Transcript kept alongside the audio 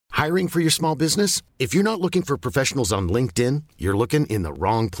Hiring for your small business? If you're not looking for professionals on LinkedIn, you're looking in the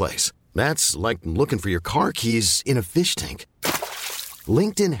wrong place. That's like looking for your car keys in a fish tank.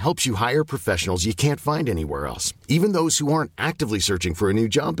 LinkedIn helps you hire professionals you can't find anywhere else, even those who aren't actively searching for a new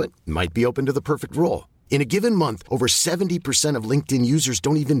job but might be open to the perfect role. In a given month, over 70% of LinkedIn users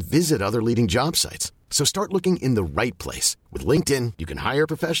don't even visit other leading job sites. So start looking in the right place. With LinkedIn, you can hire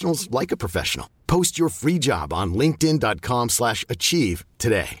professionals like a professional. Post your free job on linkedin.com/achieve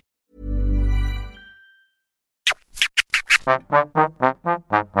today.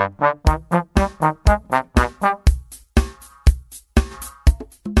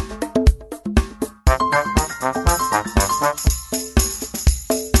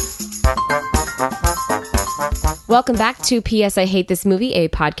 Welcome back to P.S. I Hate This Movie, a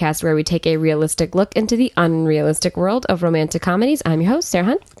podcast where we take a realistic look into the unrealistic world of romantic comedies. I'm your host, Sarah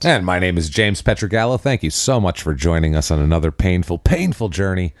Hunt. And my name is James Petrogallo. Thank you so much for joining us on another painful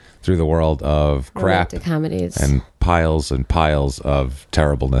journey through the world of crap romantic comedies and piles of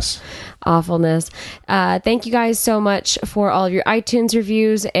terribleness. Awfulness. Thank you guys so much for all of your iTunes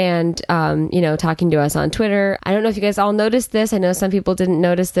reviews and, talking to us on Twitter. I don't know if you guys all noticed this. I know some people didn't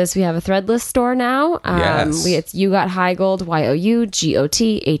notice this. We have a Threadless store now. Yes. It's You Got Heigold,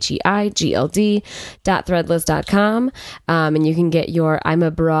 YOUGOTHEIGILD.threadless.com. And you can get your I'm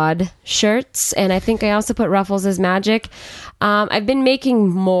Abroad shirts. And I think I also put Ruffles is Magic. I've been making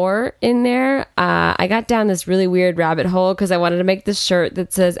more in there. I got down this really weird rabbit hole because I wanted to make this shirt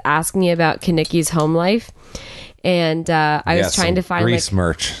that says "Ask Me About Kanicki's Home Life," and I was trying to find grease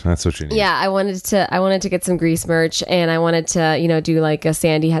merch. That's what you need. Yeah, I wanted to get some grease merch, and I wanted to do like a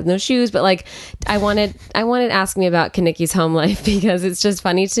Sandy has no shoes, but like I wanted "Ask Me About Kanicki's Home Life" because it's just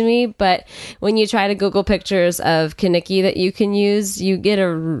funny to me. But when you try to Google pictures of Kanicki that you can use, you get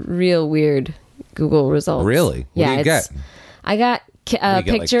a real weird Google result. Really? What do you get? I got a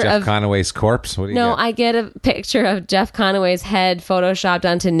picture like Jeff of Conaway's corpse. What do you get? I get a picture of Jeff Conaway's head photoshopped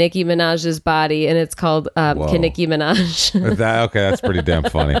onto Nicki Minaj's body, and it's called Nicki Minaj. That's pretty damn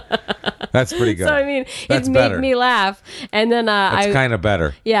funny. That's pretty good. So I mean, That's it made me laugh, and then that's kind of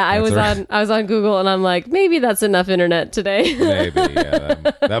better. Yeah, I was on Google, and I'm like, maybe that's enough internet today. Maybe, yeah,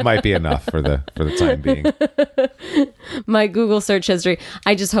 that might be enough for the time being. My Google search history.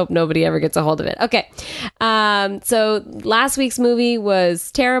 I just hope nobody ever gets a hold of it. Okay, so last week's movie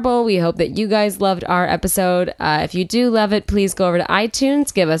was terrible. We hope that you guys loved our episode. If you do love it, please go over to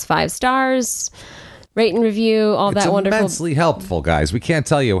iTunes, give us 5 stars. Rate and review, all that wonderful. It's immensely helpful, guys. We can't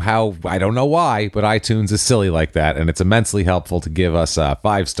tell you how, I don't know why, but iTunes is silly like that, and it's immensely helpful to give us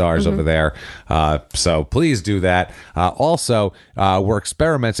 5 stars over there. So please do that. Also, we're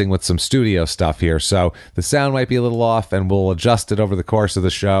experimenting with some studio stuff here, so the sound might be a little off, and we'll adjust it over the course of the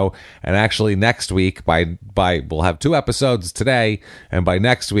show. And actually, next week, we'll have 2 episodes today, and by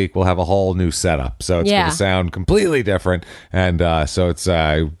next week, we'll have a whole new setup. So it's going to sound completely different, and so it's...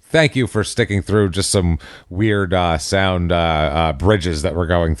 Thank you for sticking through just some weird sound bridges that we're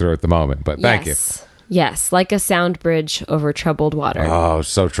going through at the moment. But thank you. Yes, like a sound bridge over troubled water. Oh,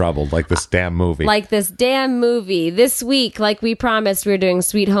 so troubled. Like this damn movie. This week, like we promised, we're doing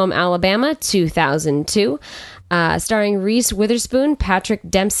Sweet Home Alabama 2002. Starring Reese Witherspoon, Patrick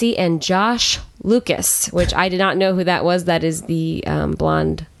Dempsey, and Josh Lucas, which I did not know who that was. That is the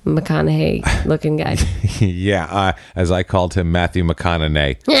blonde McConaughey looking guy. Yeah, as I called him, Matthew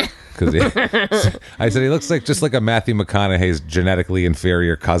McConaughey. Because I said he looks just like a Matthew McConaughey's genetically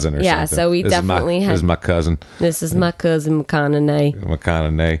inferior cousin or something. Yeah, so we definitely This is my cousin. This is my cousin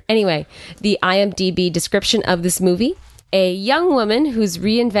McConaughey. Anyway, the IMDb description of this movie. A young woman who's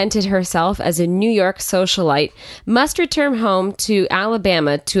reinvented herself as a New York socialite must return home to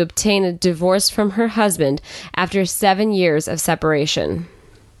Alabama to obtain a divorce from her husband after 7 years of separation.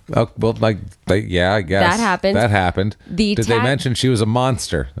 Oh, well, I guess. That happened. Did they mention she was a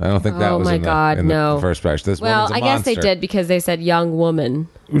monster? I don't think that was in the first batch. I guess they did because they said young woman.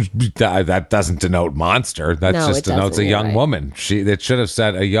 That doesn't denote monster. That just denotes a young woman. It should have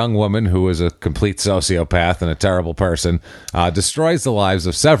said a young woman who is a complete sociopath and a terrible person, destroys the lives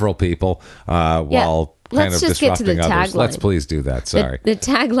of several people while kind of disrupting others. Let's please do that. Sorry. The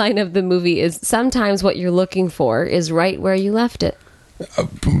tagline of the movie is, sometimes what you're looking for is right where you left it.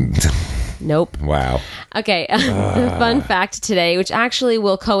 Nope. Wow. Okay. The fun fact today, which actually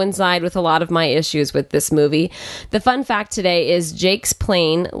will coincide with a lot of my issues with this movie. The fun fact today is Jake's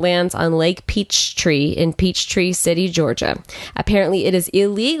plane lands on Lake Peachtree in Peachtree City, Georgia. Apparently, it is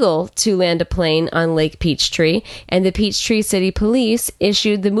illegal to land a plane on Lake Peachtree, and the Peachtree City Police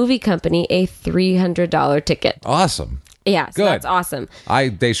issued the movie company a $300 ticket. Awesome. Yeah, so good. That's awesome.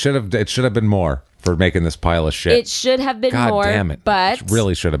 It should have been more. for making this pile of shit. It should have been God more, damn it. but It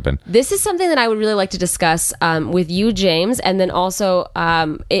really should have been. this is something that I would really like to discuss with you, James, and then also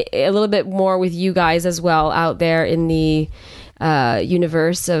a little bit more with you guys as well out there in the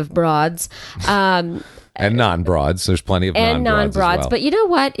universe of broads. And non-broads. There's plenty of And non-broads. non-broads, as well. but you know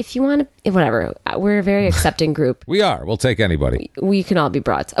what? If you want to, whatever, we're a very accepting group. We are. We'll take anybody. We can all be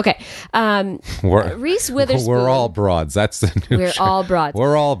broads. Okay. Reese Witherspoon. We're all broads. That's the new We're show. all broads.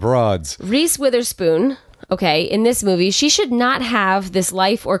 We're all broads. Reese Witherspoon. Okay, in this movie, she should not have this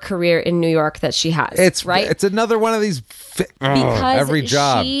life or career in New York that she has. It's right. It's another one of these. Because every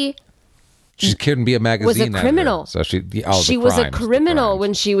job. She couldn't be a magazine was a editor. criminal. So she She was a criminal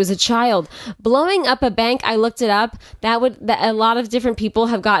when she was a child. Blowing up a bank, I looked it up. That a lot of different people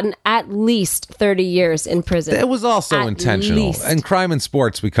have gotten at least 30 years in prison. It was also At intentional. least. In Crime and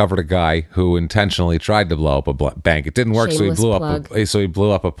Sports, we covered a guy who intentionally tried to blow up a bank. It didn't work, Shameless so plug. he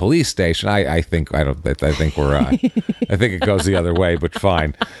blew up a police station. I think we're I think it goes the other way, but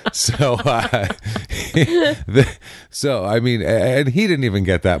fine. So I mean, and he didn't even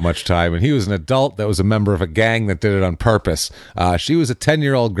get that much time, and he was an adult that was a member of a gang that did it on purpose. She was a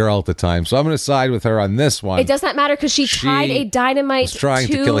 10-year-old girl at the time, so I'm going to side with her on this one. It does not matter because she tied a dynamite was trying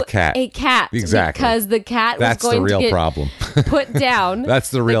to kill a cat. Exactly. Because the cat That's was the going real to get problem. put down. That's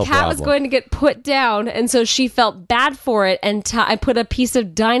the real The cat was problem. going to get put down, and so she felt bad for it, and I put a piece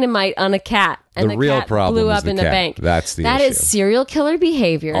of dynamite on a cat. And The the real cat problem blew is up the in cat. a bank. That's the That issue. is serial killer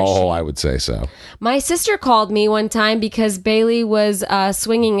behavior. Oh, I would say so. My sister called me one time because Bailey was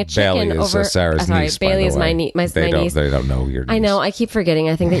swinging a chicken Bailey is over. Sarah's sorry, niece. by Bailey the is way. my niece. They don't know your niece. I know. I keep forgetting.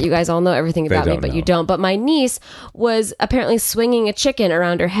 I think that you guys all know everything about me, don't but you know. don't. But my niece was apparently swinging a chicken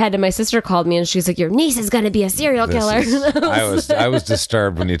around her head, and my sister called me, and she's like, "Your niece is going to be a serial killer." I was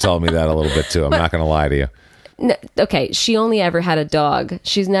disturbed when you told me that a little bit too. I'm not going to lie to you. No, okay, she only ever had a dog.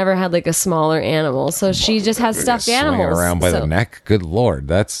 She's never had like a smaller animal, so she just has stuffed Swing animals. around by so the neck. Good lord,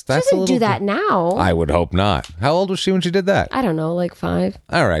 that's She a doesn't little. do that now. I would hope not. How old was she when she did that? I don't know, like 5.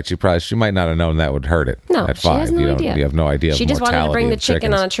 All right, she might not have known that would hurt it. No, at she 5, has no idea. You have no idea. She of just wanted to mortality bring the of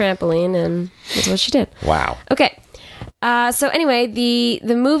chicken chickens. on a trampoline, and that's what she did. Wow. Okay. So anyway, the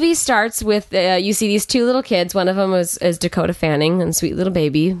movie starts with you see these 2 little kids. One of them is Dakota Fanning and sweet little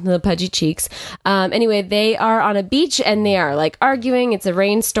baby, little pudgy cheeks. Anyway, they are on a beach and they are like arguing. It's a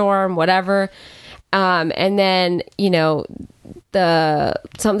rainstorm, whatever. And then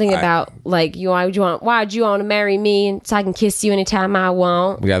something about like why'd you want to marry me so I can kiss you anytime I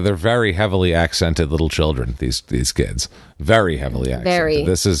want. Yeah, they're very heavily accented little children. These kids, very heavily accented. Very.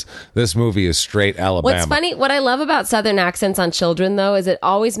 This movie is straight Alabama. What's funny, what I love about Southern accents on children, though, is it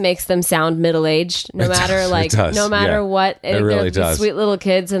always makes them sound middle aged. No matter what, It they're really these does. sweet little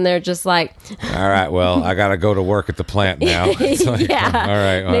kids, and they're just like, All right, well, I gotta go to work at the plant now. It's like, yeah. all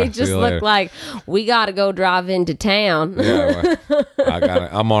right, well, They see just you look later. like we got to go drive into town. Yeah, well,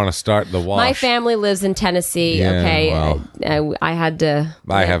 I'm gonna start the wash. My family lives in Tennessee. Yeah, Okay, well. I had to.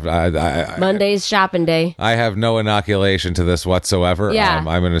 I Monday's shopping day. I have no inoculation to this whatsoever. Yeah. I'm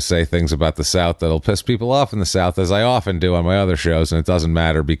going to say things about the South that'll piss people off in the South, as I often do on my other shows, and it doesn't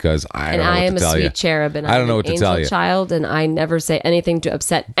matter because I don't know what am to a tell sweet you. cherub, and I don't I'm know an what to angel tell you. child, and I never say anything to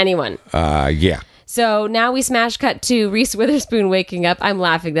upset anyone. Yeah. So now we smash cut to Reese Witherspoon waking up. I'm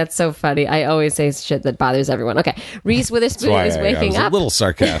laughing. That's so funny. I always say shit that bothers everyone. Okay. Reese Witherspoon Why is I waking was up. a little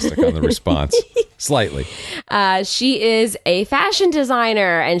sarcastic on the response. Slightly. She is a fashion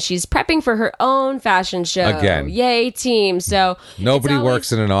designer and she's prepping for her own fashion show. Again. Yay, team. So Nobody it's always-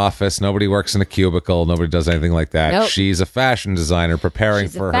 works in an office. Nobody works in a cubicle. Nobody does anything like that. Nope. She's a fashion designer preparing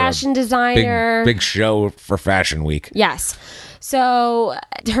She's a for fashion her designer. big show for Fashion Week. Yes. So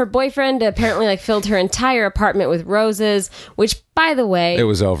her boyfriend apparently like filled her entire apartment with roses, which by the way, It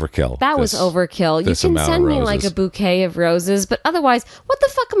was overkill. that was This- overkill. You this can amount of send me like roses. a bouquet of roses, but otherwise, what the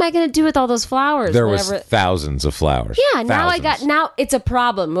fuck am I going to do with all those flowers? There was whenever- thousands of flowers. Yeah, now it's a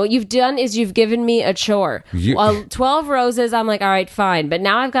problem. What you've done is you've given me a chore. You- Well, 12 roses, I'm like, all right, fine. But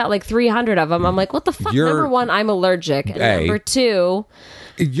now I've got like 300 of them. I'm like, what the fuck? You're- Number one, I'm allergic. And Hey. number two,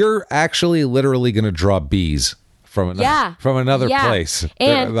 You're actually literally going to draw bees from another yeah. place.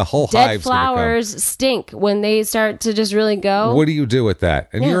 And The whole dead hive's gonna come. flowers stink when they start to just really go. What do you do with that?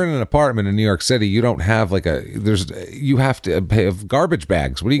 And you're in an apartment in New York City. You don't have you have to have garbage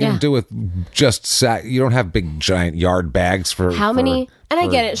bags. What are you going Yeah. to do with you don't have big giant yard bags for How many And I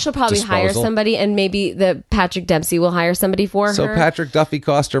get it. She'll probably hire disposal. somebody, and maybe the Patrick Dempsey will hire somebody for her. So Patrick Duffy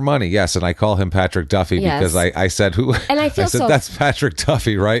cost her money, yes, and I call him Patrick Duffy Yes. because I said who, And I feel said so- that's Patrick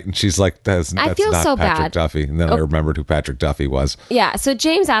Duffy, right? And she's like, that's feel not so Patrick bad. Duffy, and then I remembered who Patrick Duffy was. Yeah, so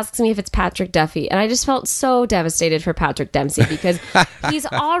James asks me if it's Patrick Duffy, and I just felt so devastated for Patrick Dempsey because he's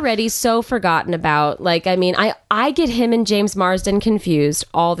already so forgotten about. Like, I mean, I get him and James Marsden confused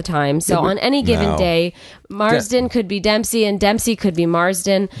all the time. So on any given no. day, Marsden could be Dempsey and Dempsey could be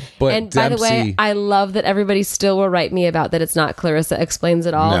Marsden. But and by the way, Dempsey- I love that everybody still will write me about that it's not Clarissa Explains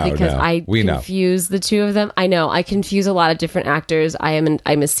It All No, because no. I We know. confuse the two of them. I know, I confuse a lot of different actors. I'm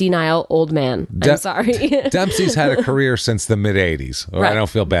a senile old man. I'm sorry. Dempsey's had a career since the mid '80s. Right. I don't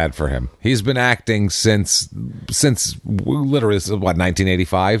feel bad for him. He's been acting since literally what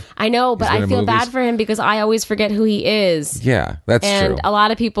 1985. I know, but He's been I in feel movies? bad for him because I always forget who he is. Yeah, that's And true. a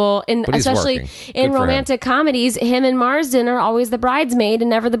lot of people, But he's especially working. in Good for him. romantic comedies, him and Marsden are always the bridesmaid and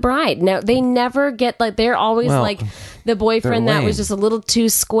never the bride. No, they never get like they're always Well, like the boyfriend they're that was lame. just a little too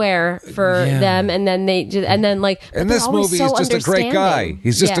square for Yeah. them, and then they just like In they're this always movie, so he's just a great guy. understanding.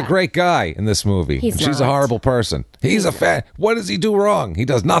 He's just a Yeah. great guy in this movie. He's And she's a not. horrible person. He's a fat. What does he do wrong? He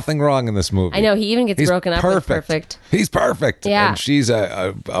does nothing wrong in this movie. I know, he even gets He's broken up with perfect. He's perfect. Yeah. And she's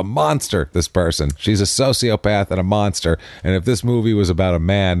a monster, this person. She's a sociopath and a monster. And if this movie was about a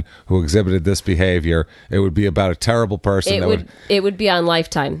man who exhibited this behavior, it would be about a terrible person. It would be on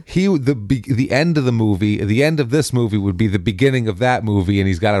Lifetime. The end of the movie, the end of this movie would be the beginning of that movie, and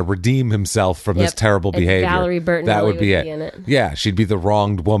he's got to redeem himself from this Yep. terrible And behavior. Valerie Bertinelli that would be would it. be in it. Yeah, she'd be the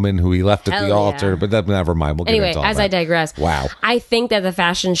wronged woman who he left at Hell the altar. yeah. But that, never mind. We'll get Anyway, into all as that. I digress. Wow. I think that the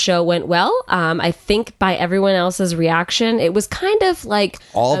fashion show went well. I think by everyone else's reaction, it was kind of like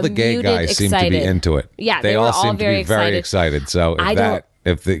All a the gay muted, guys seem to be excited. into it. Yeah, they were all seem to very be very excited. So I don't-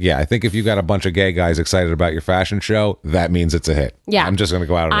 I think if you got a bunch of gay guys excited about your fashion show, that means it's a hit. Yeah, I'm just going to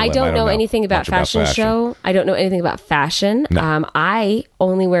go out on a I limb. don't know anything about much fashion show. I don't know anything about fashion. I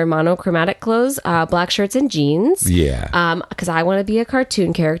only wear monochromatic clothes, black shirts and jeans. Yeah. Because I want to be a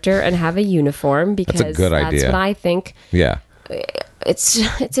cartoon character and have a uniform because That's a good idea. what I think. Yeah.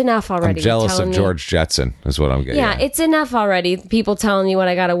 It's enough already. I'm jealous of telling me- George Jetson is what I'm getting Yeah, at. it's enough already. People telling you what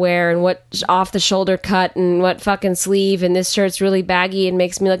I gotta wear and what off the shoulder cut and what fucking sleeve and this shirt's really baggy and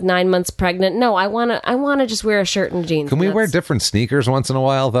makes me look 9 months pregnant. No, I wanna just wear a shirt and jeans. Can we and wear that's- different sneakers once in a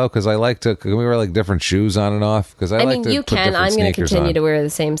while though? Because I like to. Can we wear like different shoes on and off? Because I mean, you can. I'm gonna continue to wear the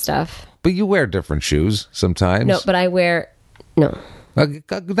same stuff. But you wear different shoes sometimes. No, but I wear no. Not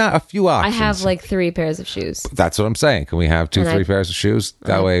a few I options. have like 3 pairs of shoes. That's what I'm saying. Can we have 2, And 3 I- pairs of shoes?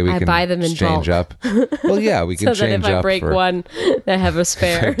 That way we I can buy them in change bulk. up. Well, yeah, we can So that change if I up. break for, one, I have a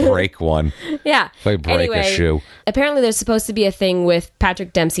spare. If I break one. Yeah. If I break a shoe. Apparently, there's supposed to be a thing with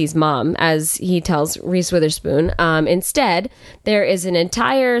Patrick Dempsey's mom, as he tells Reese Witherspoon. Instead, there is an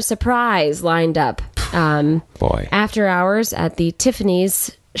entire surprise lined up. Boy. After hours at the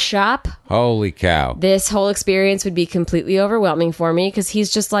Tiffany's shop. Holy cow. This whole experience would be completely overwhelming for me because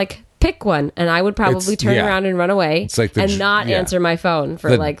he's just like, pick one, and I would probably It's- turn yeah. around and run away It's like the and not yeah. answer my phone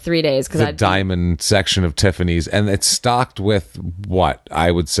for The- like 3 days because The I'd diamond section of Tiffany's, and it's stocked with what I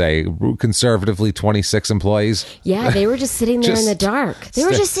would say conservatively 26 employees. Yeah, they were just sitting there in the Just dark. They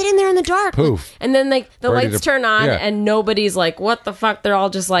were just sitting there in the dark. Poof. And then like the Ready lights to- turn on yeah. and nobody's like, what the fuck? They're all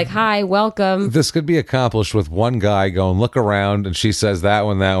just like, hi, welcome. This could be accomplished with one guy going, look around, and she says that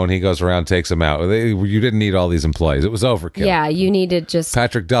one. He goes around, takes him out. You didn't need all these employees. It was overkill. Yeah, you needed just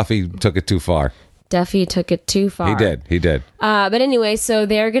Patrick Duffy took it too far. Duffy took it too far. He did. But anyway, so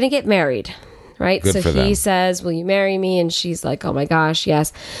they're going to get married, right? Good so for he them. says, will you marry me? And she's like, oh my gosh,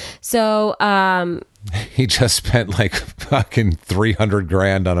 yes. So, He just spent like fucking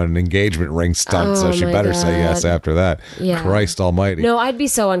 $300,000 on an engagement ring stunt, so Oh she my better say yes God. after that. Yeah. Christ almighty. no, I'd be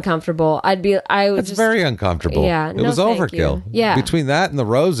so uncomfortable. I would It's just, very uncomfortable. Yeah, It no, was thank overkill. you. Yeah. Between that and the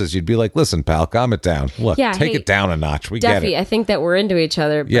roses, you'd be like, listen, pal, calm it down. Look, Yeah, take hey, it down a notch. We get Duffy, it. I think that we're into each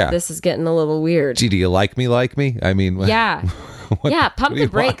other, but Yeah. this is getting a little weird. Gee, do you like me? I mean, Yeah. Yeah, pump what do you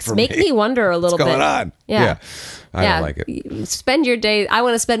the brakes. want from Make me wonder a little what's bit. going on? Yeah. I don't like it. Spend your day. I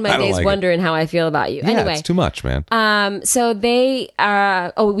want to spend my I don't days like it. wondering how I feel about you. Yeah, Anyway, it's too much, man. so they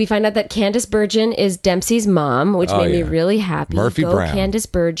we find out that Candace Bergen is Dempsey's mom, which made me yeah. really happy. Murphy go Brown. Candace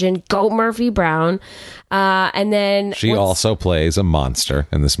Bergen, go Murphy Brown. And then She what's- also plays a monster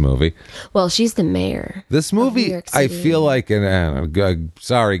in this movie. well, she's the mayor. This New movie, York I City. feel like, and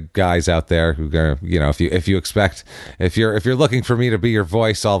sorry guys out there who, if you expect, if you're looking for me to be your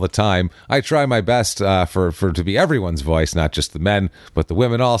voice all the time, I try my best for to be everyone's voice, not just the men, but the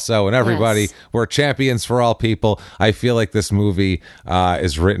women also, and everybody. Yes. We're champions for all people. I feel like this movie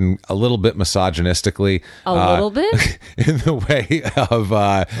is written a little bit misogynistically. A little bit? In the way of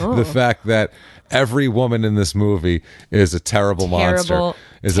the fact that every woman in this movie is a terrible monster,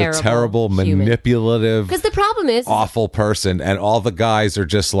 is a terrible, manipulative, because the problem is awful person, and all the guys are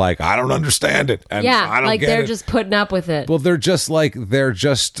just like, I don't understand it, and I don't get they're it. just putting up with it. Well, they're just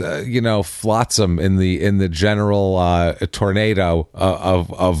flotsam in the general tornado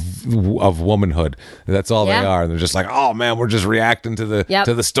of womanhood. That's all they are. They're just like, oh man, we're just reacting to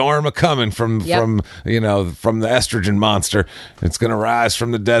the storm a coming from the estrogen monster. It's gonna rise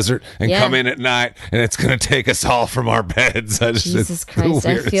from the desert and come in at night, and it's gonna take us all from our beds. Jesus Christ,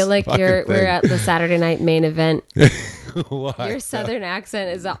 I feel like we're at the Saturday night main event. Your southern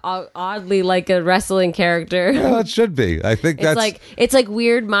accent is oddly like a wrestling character. Well, it should be. I think it's like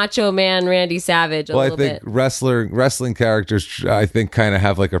weird macho man Randy Savage a little bit. Wrestling characters, I think, kind of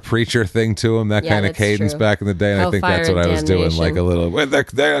have like a preacher thing to them, that kind of cadence back in the day, and I think that's what I was doing, like a little,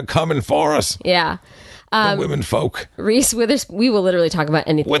 they're coming for us. Yeah. The women folk. Reese Witherspoon, we will literally talk about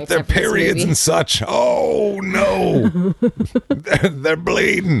anything with their periods and such. Oh no. they're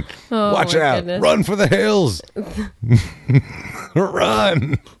bleeding. Oh, watch out. Goodness. Run for the hills.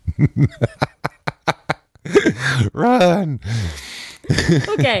 Run. Run.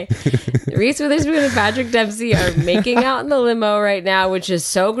 Okay. Reese Witherspoon and Patrick Dempsey are making out in the limo right now, which is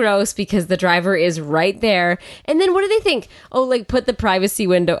so gross because the driver is right there. And then what do they think? Oh, like put the privacy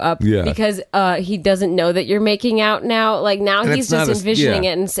window up because he doesn't know that you're making out now. Like now he's just envisioning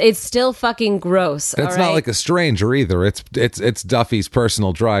it, and it's still fucking gross. And it's not like a stranger either. It's Duffy's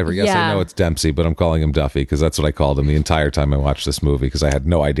personal driver. Yes, I know it's Dempsey, but I'm calling him Duffy because that's what I called him the entire time I watched this movie because I had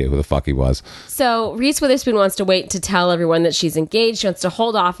no idea who the fuck he was. So Reese Witherspoon wants to wait to tell everyone that she's engaged. She wants to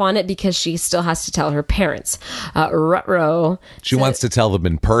hold off on it because she still has to tell her parents. Ruh-roh. She wants to tell them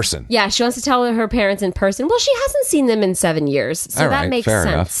in person. Yeah, she wants to tell her parents in person. Well, she hasn't seen them in 7 years, so that makes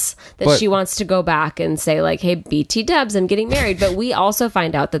sense that she wants to go back and say like, hey, BT dubs, I'm getting married. But we also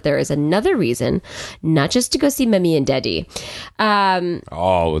find out that there is another reason, not just to go see Mummy and Daddy.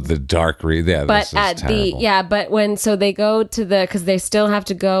 The dark read. Yeah, but they go to because they still have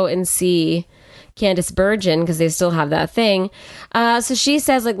to go and see Candice Bergen because they still have that thing. So she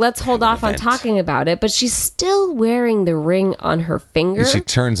says, like, let's hold off on talking about it. But she's still wearing the ring on her finger. She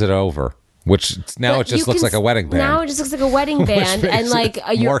turns it over. Which now it just looks like a wedding band. Now it just looks like a wedding band, and like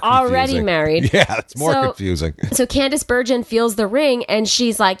you're already married. Yeah, it's more confusing. So Candice Bergen feels the ring, and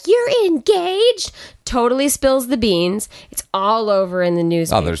she's like, "You're engaged." Totally spills the beans. It's all over in the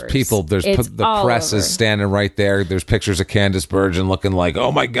newspapers. Oh, there's people. The press is standing right there. There's pictures of Candice Bergen looking like,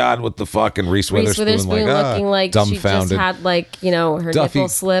 "Oh my God, what the fuck?" And Reese Witherspoon looking like dumbfounded. She just had her nipple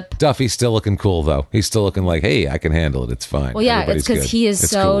slip. Duffy's still looking cool though. He's still looking like, "Hey, I can handle it. It's fine." Well, yeah, it's because he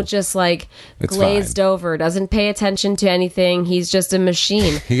is cool. Just like glazed over, doesn't pay attention to anything. He's just a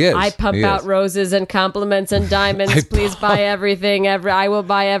machine. He is. I pump out roses and compliments and diamonds. Please buy everything. I will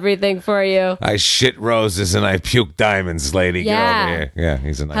buy everything for you. I shit roses and I puke diamonds, lady. Get over here. Yeah,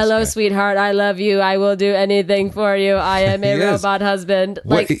 he's a nice Hello, guy. Sweetheart. I love you. I will do anything for you. I am a robot husband.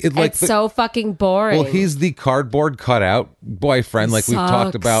 It's so fucking boring. Well, he's the cardboard cutout boyfriend, like we've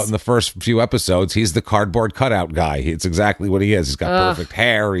talked about in the first few episodes. He's the cardboard cutout guy. It's exactly what he is. He's got perfect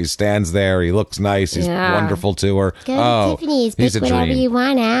hair. He stands there. He looks nice. He's wonderful to her. Go to Tiffany's. Pick whatever you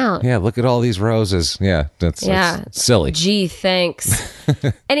want out. Yeah, look at all these roses. Yeah, that's silly. Gee, thanks.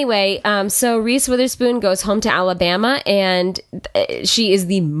 Anyway, so Reese Witherspoon goes home to Alabama, and she is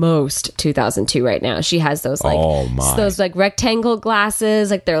the most 2002 right now. She has those those like rectangle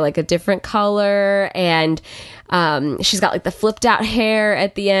glasses, like they're like a different color, and she's got like the flipped out hair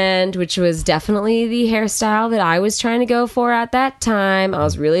at the end, which was definitely the hairstyle that I was trying to go for at that time. I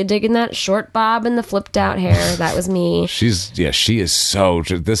was really digging that short bob and the flipped out hair. That was me. She is so.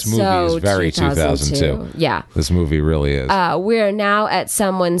 This movie is very 2002. Yeah, this movie really is. We're now at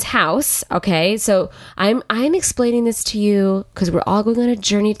someone's house. Okay, so I'm explaining this to you because we're all going on a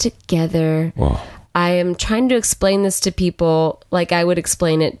journey together. Whoa. I am trying to explain this to people like I would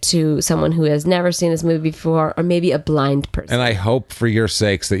explain it to someone who has never seen this movie before, or maybe a blind person. And I hope for your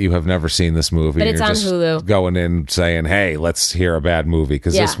sakes that you have never seen this movie. But it's on Hulu. Going in saying, hey, let's hear a bad movie.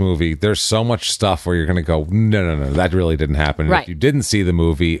 Because this movie, there's so much stuff where you're going to go, no, that really didn't happen. And if you didn't see the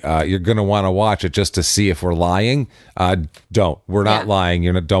movie, you're going to want to watch it just to see if we're lying. Don't. We're not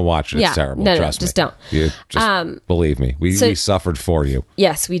lying. Don't watch it. It's terrible. Trust me. Just don't. Just believe me. We suffered for you.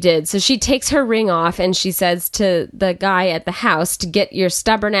 Yes, we did. So she takes her ring off and she says to the guy at the house to get your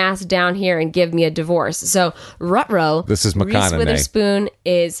stubborn ass down here and give me a divorce. So Ruh-roh, this is McConaughey. Reese Witherspoon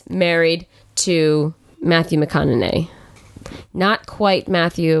is married to Matthew McConaughey. Not quite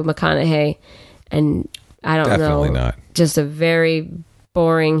Matthew McConaughey, and I don't Definitely know. Not. Just a very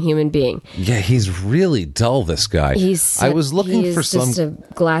boring human being. Yeah, he's really dull, this guy. I was looking for just a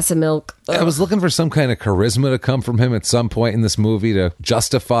glass of milk. Ugh. I was looking for some kind of charisma to come from him at some point in this movie to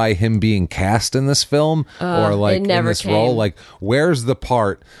justify him being cast in this film or like in this role. Like, where's the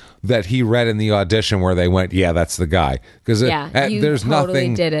part that he read in the audition where they went, yeah, that's the guy? Because there's totally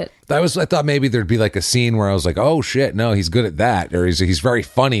nothing. Did it? I thought maybe there'd be like a scene where I was like, oh shit, no, he's good at that, or he's very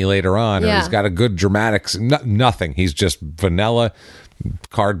funny later on, or he's got a good dramatics. Nothing. He's just vanilla,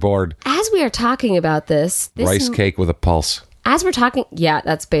 cardboard. As we are talking about this rice cake with a pulse. As we're talking,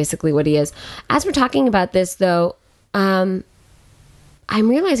 that's basically what he is. As we're talking about this, though, I'm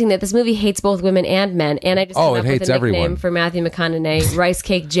realizing that this movie hates both women and men, and I just came up with a nickname for Matthew McConaughey, Rice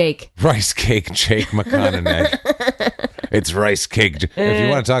Cake Jake. Rice Cake Jake McConaughey. It's Rice Cake. If you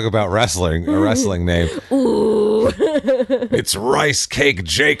want to talk about wrestling, a wrestling name. Ooh. It's Rice Cake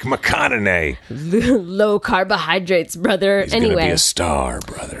Jake McConaughey. Low carbohydrates, brother. He's gonna be a star,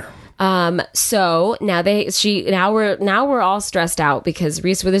 brother. So now we're all stressed out because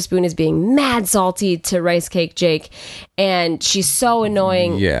Reese Witherspoon is being mad salty to Rice Cake Jake, and she's so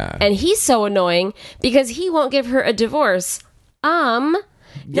annoying. Yeah. And he's so annoying because he won't give her a divorce.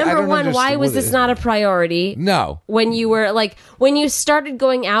 Number one, why was this not a priority? No. When you started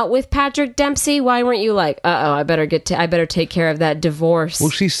going out with Patrick Dempsey, why weren't you like, I better take care of that divorce? Well,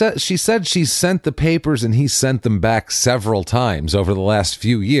 she said she sent the papers and he sent them back several times over the last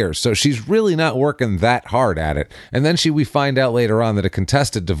few years. So she's really not working that hard at it. And then we find out later on that a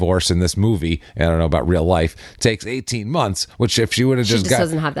contested divorce in this movie, I don't know about real life, takes 18 months, which if she would have just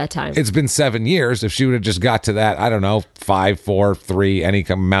doesn't have that time. It's been 7 years. If she would have just got to that, I don't know, 5, 4, 3, any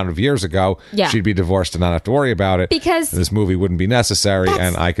amount of years ago, she'd be divorced and not have to worry about it because this movie wouldn't be necessary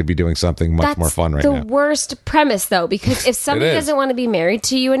and I could be doing something much more fun right now. That's the worst premise, though, because if somebody doesn't want to be married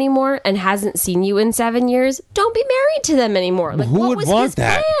to you anymore and hasn't seen you in 7 years, don't be married to them anymore. Like, who would want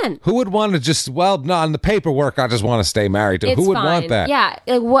that? Plan? Who would want to just, on the paperwork, I just want to stay married to. It's who would fine. want that? Yeah.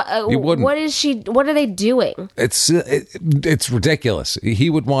 Like, what are they doing? It's ridiculous. He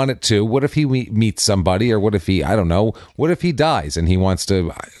would want it too. What if he meets somebody, or what if he, I don't know, what if he dies and he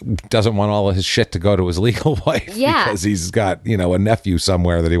doesn't want all of his shit to go to his legal wife because he's got, a nephew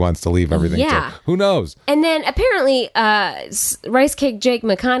somewhere that he wants to leave everything to. Who knows? And then apparently Rice Cake Jake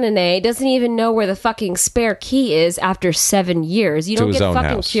McConaughey doesn't even know where the fucking spare key is after 7 years. You don't get fucking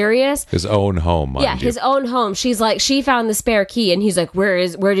house. Curious? His own home. His own home. She's like, she found the spare key and he's like,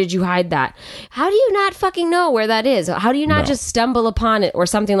 where did you hide that? How do you not fucking know where that is? How do you not just stumble upon it or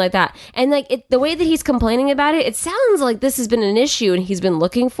something like that? And like the way that he's complaining about it, it sounds like this has been an issue and he's been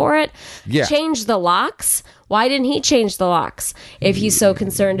looking for it. Yeah. Change the locks. Why didn't he change the locks if he's so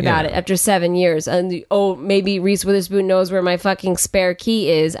concerned about it after 7 years? And maybe Reese Witherspoon knows where my fucking spare key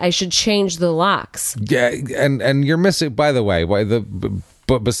is. I should change the locks. Yeah, and you're missing, by the way,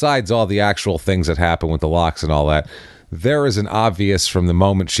 but besides all the actual things that happen with the locks and all that, there is an obvious, from the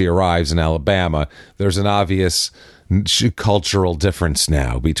moment she arrives in Alabama, there's an obvious cultural difference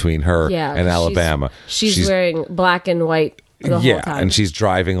now between her and Alabama. She's wearing black and white the whole time. And she's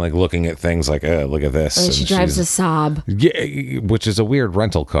driving, like, looking at things like, look at this. And she drives a Saab. Yeah, which is a weird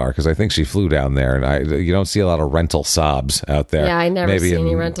rental car, because I think she flew down there, and you don't see a lot of rental Saabs out there. Yeah, I never see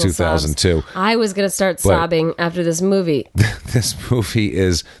any rental 2002. Saabs. I was going to start sobbing after this movie. I've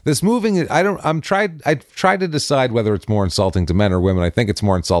tried to decide whether it's more insulting to men or women. I think it's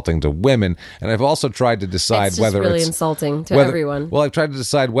more insulting to women, and I've also tried to decide whether it's insulting to everyone. Well, I've tried to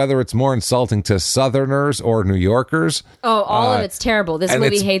decide whether it's more insulting to Southerners or New Yorkers. All of it's terrible. This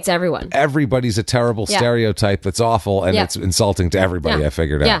movie hates everyone. Everybody's a terrible stereotype that's awful, and it's insulting to everybody, I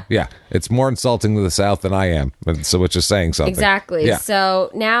figured out. Yeah. It's more insulting to the South than I am, so which is saying something. Exactly. Yeah. So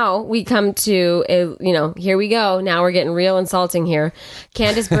now we come to, here we go. Now we're getting real insulting here.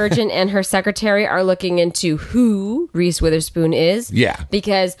 Candice Bergen and her secretary are looking into who Reese Witherspoon is. Yeah.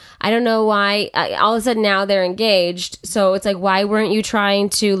 Because I don't know why, all of a sudden now they're engaged, so it's like, why weren't you trying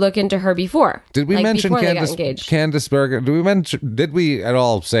to look into her before? Did we mention Candice Bergen? Did we at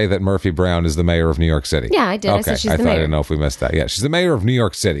all say that Murphy Brown is the mayor of New York City? Yeah, I did. Okay. I said she's the mayor. I didn't know if we missed that. Yeah, she's the mayor of New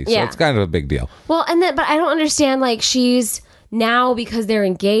York City, so it's kind of a big deal. Well, but I don't understand, like, she's now, because they're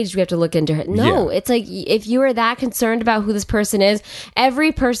engaged, we have to look into her. No, it's like, if you are that concerned about who this person is,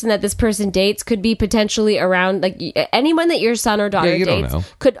 every person that this person dates could be potentially around, like, anyone that your son or daughter dates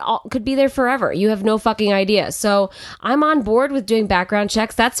could be there forever. You have no fucking idea. So I'm on board with doing background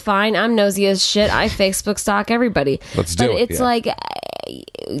checks. That's fine. I'm nosy as shit. I Facebook stalk everybody. Let's do it. It's like,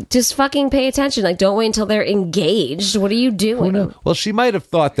 just fucking pay attention. Like, don't wait until they're engaged. What are you doing? Well, she might have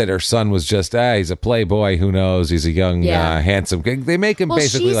thought that her son was just, he's a playboy. Who knows? He's a young, handsome. They make him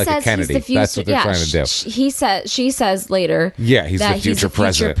basically like a Kennedy. That's what they're trying to do. She says later. Yeah, he's the future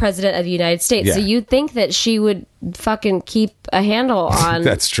president of the United States. Yeah. So you'd think that she would fucking keep a handle on.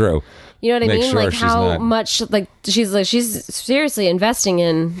 That's true. You know what I mean? Sure like how much, like she's seriously investing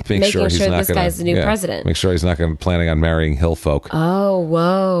in making sure this guy's the new president. Make sure he's not planning on marrying hill folk. Oh,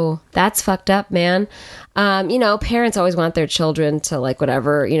 whoa, that's fucked up, man. Parents always want their children to like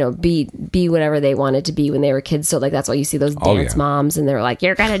whatever, be whatever they wanted to be when they were kids. So like that's why you see those dance moms, and they're like,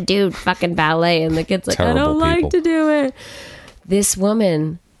 "You're gonna do fucking ballet," and the kid's like, "I don't like to do it." This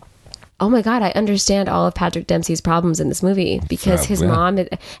woman. Oh my God, I understand all of Patrick Dempsey's problems in this movie because his mom,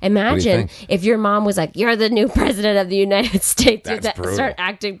 imagine if your mom was like, "You're the new president of the United States." You'd start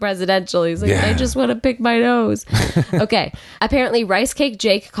acting presidential. He's like, "I just want to pick my nose." Okay. Apparently, Rice Cake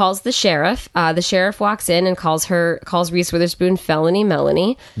Jake calls the sheriff. The sheriff walks in and calls Reese Witherspoon Felony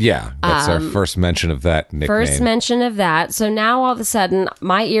Melanie. Yeah, that's our first mention of that nickname. So now all of a sudden,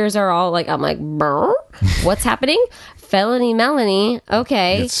 my ears are all like, I'm like, "Brr? What's happening?" Felony Melanie.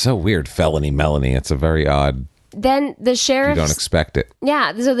 Okay. It's so weird. Felony Melanie. It's a very odd. Then the sheriff. You don't expect it.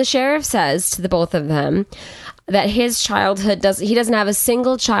 Yeah. So the sheriff says to the both of them that his childhood he doesn't have a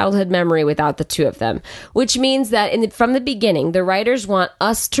single childhood memory without the two of them, which means that from the beginning, the writers want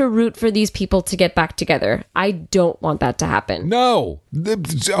us to root for these people to get back together. I don't want that to happen. No.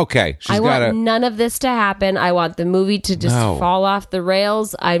 Okay. I want none of this to happen. I want the movie to just fall off the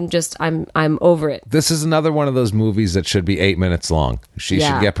rails. I'm over it. This is another one of those movies that should be 8 minutes long. She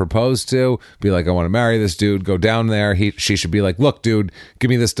should get proposed to, be like, "I want to marry this dude," go down there. She should be like, "Look, dude, give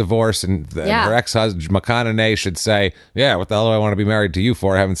me this divorce." And her ex-husband, McConaughey, should say, "Yeah, what the hell do I want to be married to you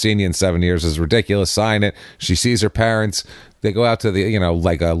for? I haven't seen you in 7 years. It's ridiculous. Sign it." She sees her parents. They go out to the,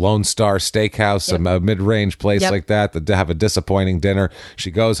 like a Lone Star Steakhouse, a mid-range place like that, to have a disappointing dinner.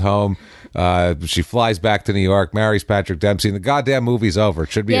 She goes home. She flies back to New York, marries Patrick Dempsey, and the goddamn movie's over.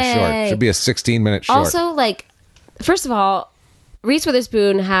 It should be a short. It should be a 16-minute short. Also, like, first of all, Reese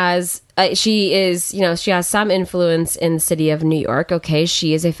Witherspoon has, she has some influence in the city of New York. Okay,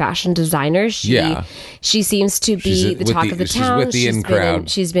 she is a fashion designer. She seems to be the talk of the town. She's with the in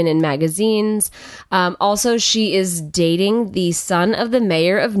crowd. She's been in magazines. Also, she is dating the son of the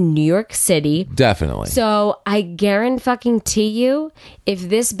mayor of New York City. Definitely. So I guarantee you, if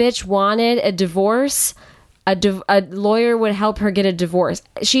this bitch wanted a divorce, a lawyer would help her get a divorce.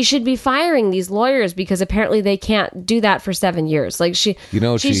 She should be firing these lawyers because apparently they can't do that for 7 years. Like she's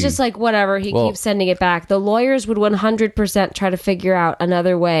just like, whatever. He keeps sending it back. The lawyers would 100% try to figure out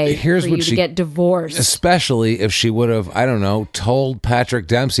another way for you to get divorced. Especially if she would have, I don't know, told Patrick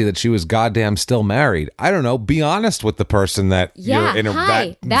Dempsey that she was goddamn still married. I don't know. Be honest with the person that you're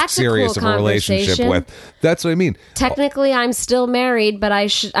in that's serious of a relationship with. That's what I mean. Technically, I'm still married, but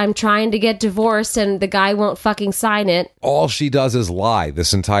I'm trying to get divorced, and the guy won't fucking sign it. All she does is lie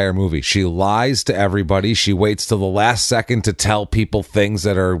this entire movie. She lies to everybody. She waits till the last second to tell people things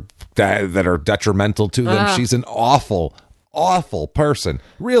that are detrimental to them. She's an awful person.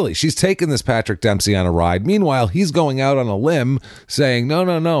 Really, she's taken this Patrick Dempsey on a ride. Meanwhile, he's going out on a limb saying, no,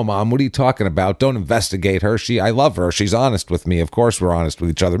 Mom, what are you talking about? Don't investigate her. I love her. She's honest with me. Of course we're honest with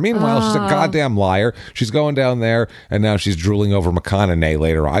each other. Meanwhile, she's a goddamn liar. She's going down there, and now she's drooling over McConaughey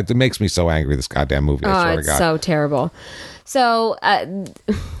later on. It makes me so angry, this goddamn movie. I swear to God. It's so terrible. So,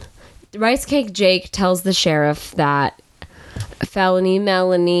 Rice Cake Jake tells the sheriff that Felony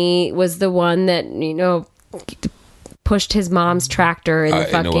Melanie was the one that, pushed his mom's tractor in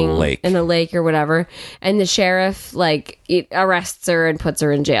the lake or whatever, and the sheriff arrests her and puts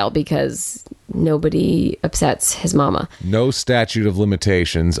her in jail because nobody upsets his mama. No statute of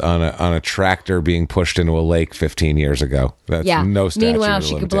limitations on a tractor being pushed into a lake 15 years ago. That's no statute. Meanwhile,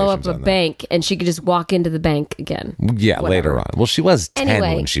 she could blow up a bank and she could just walk into the bank again. Yeah, later on. Well, she was 10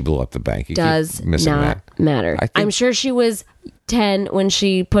 when she blew up the bank. You does not matter. I'm sure she was 10 when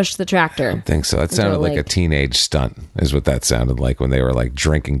she pushed the tractor. I don't think so. That sounded like a teenage stunt is what that sounded like when they were like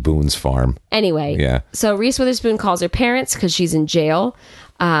drinking Boone's Farm. Anyway, so Reese Witherspoon calls her parents because she's in jail.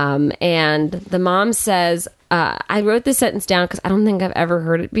 And the mom says, I wrote this sentence down because I don't think I've ever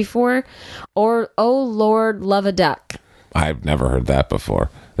heard it before. Or, "Oh Lord, love a duck." I've never heard that before.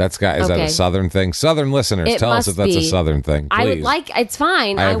 Is that a Southern thing? Southern listeners, tell us if that's a Southern thing, please. It's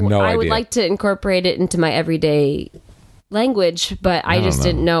fine. I have no idea. I would like to incorporate it into my everyday language, but I just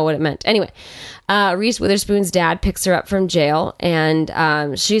didn't know what it meant. Anyway, Reese Witherspoon's dad picks her up from jail, and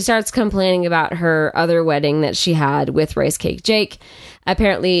she starts complaining about her other wedding that she had with Rice Cake Jake.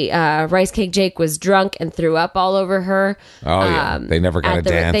 Apparently, Rice Cake Jake was drunk and threw up all over her. Oh, yeah. They never got a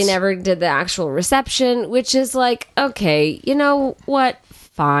dance. They never did the actual reception, which is like, okay, you know what?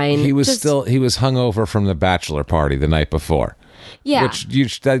 Fine. He was hungover from the bachelor party the night before. Yeah.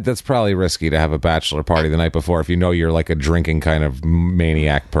 That's probably risky to have a bachelor party the night before. If you know you're like a drinking kind of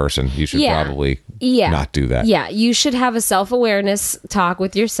maniac person, you should probably not do that. Yeah. You should have a self-awareness talk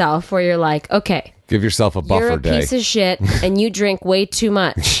with yourself where you're like, okay, give yourself a buffer day. You're a piece of shit and you drink way too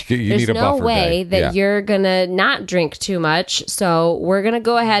much. There's no way that you're going to not drink too much. So we're going to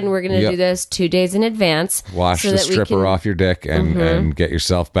go ahead and we're going to do this 2 days in advance. Wash the stripper off your dick and get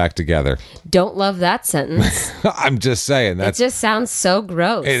yourself back together. Don't love that sentence. I'm just saying. It just sounds so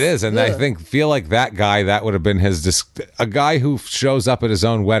gross. It is. And I feel like that guy, that would have been a guy who shows up at his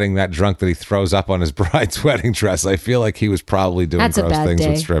own wedding that drunk that he throws up on his bride's wedding dress. I feel like he was probably doing gross things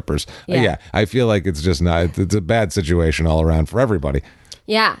with strippers. Yeah. I feel like it's just not. It's a bad situation all around for everybody.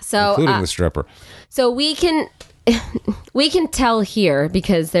 Yeah, so including the stripper. So we can tell here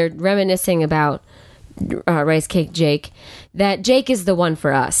because they're reminiscing about Rice Cake Jake that Jake is the one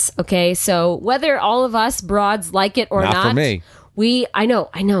for us. Okay, so whether all of us broads like it or not, for me. I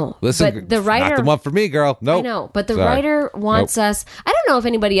know. Listen, but the writer, not the one for me, girl. Nope. I know, but the writer wants us. I don't know if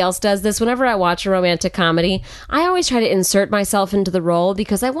anybody else does this. Whenever I watch a romantic comedy, I always try to insert myself into the role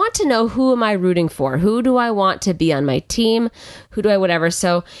because I want to know who am I rooting for? Who do I want to be on my team? Who do I whatever?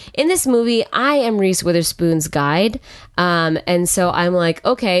 So in this movie, I am Reese Witherspoon's guide. And so I'm like,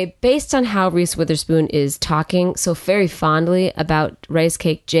 okay, based on how Reese Witherspoon is talking so very fondly about Rice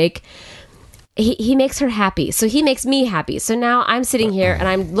Cake Jake, he makes her happy. So he makes me happy. So now I'm sitting here and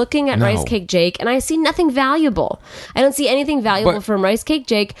I'm looking at Rice Cake Jake and I see nothing valuable. I don't see anything valuable from Rice Cake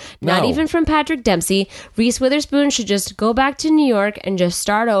Jake, not even from Patrick Dempsey. Reese Witherspoon should just go back to New York and just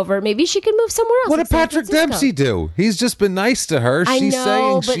start over. Maybe she could move somewhere else. What did Patrick Dempsey do? He's just been nice to her. She's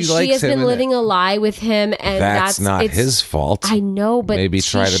saying but she has been living a lie with him, and that's not his fault. I know, but maybe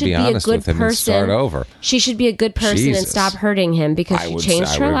try to be honest with him and start over. She should be a good person and stop hurting him because she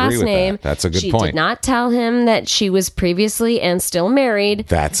changed her last name. That's a good point. She point. did not tell him that she was previously and still married.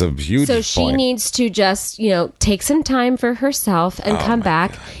 That's a huge point. So she needs to just, take some time for herself and come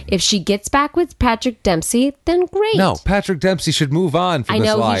back. God. If she gets back with Patrick Dempsey, then great. No, Patrick Dempsey should move on from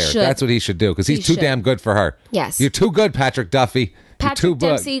this liar. That's what he should do because he's too damn good for her. Yes. You're too good, Patrick Duffy. Patrick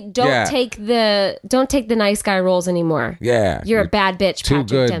Dempsey, don't take the nice guy roles anymore. Yeah. You're a bad bitch, too Patrick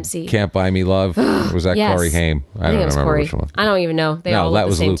good. Dempsey. Can't Buy Me Love. Or was that Corey Haim? I don't remember which one. I don't even know. They all look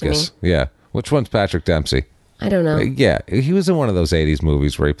the same to me. Yeah. Which one's Patrick Dempsey? I don't know. Yeah, he was in one of those 80s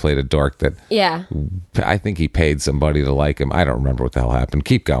movies where he played a dork that... Yeah. I think he paid somebody to like him. I don't remember what the hell happened.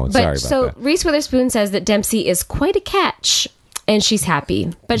 Keep going. Sorry about that. So Reese Witherspoon says that Dempsey is quite a catch. And she's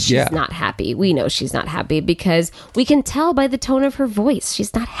happy, but she's not happy. We know she's not happy because we can tell by the tone of her voice.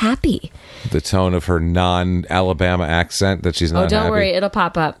 She's not happy. The tone of her non-Alabama accent that she's not happy. Oh, don't worry. It'll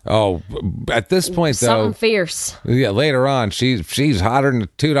pop up. Oh, at this point, though... Something fierce. Yeah, later on, she's hotter than a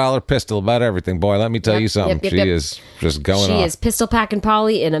 $2 pistol about everything, boy. Let me tell you something. She is just going off. She is pistol packing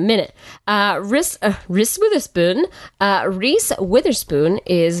Polly in a minute. Reese Witherspoon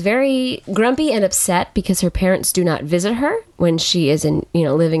is very grumpy and upset because her parents do not visit her when she is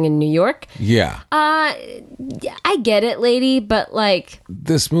living in New York. Yeah. I get it, lady, but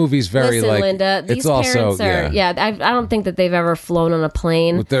this movie's very listen, Linda, these parents are I don't think that they've ever flown on a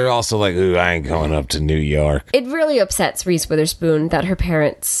plane. But they're also like, ooh, I ain't going up to New York. It really upsets Reese Witherspoon that her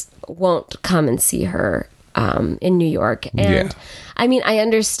parents won't come and see her in New York. And I mean, I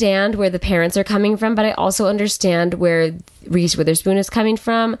understand where the parents are coming from, but I also understand where Reese Witherspoon is coming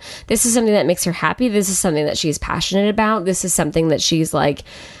from. This is something that makes her happy. This is something that she's passionate about. This is something that she's like...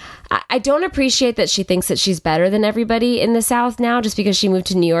 I don't appreciate that she thinks that she's better than everybody in the South now just because she moved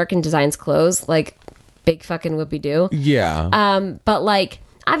to New York and designs clothes. Big fucking whoopie-doo. Yeah. But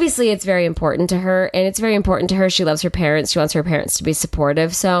obviously it's very important to her, and it's very important to her. She loves her parents. She wants her parents to be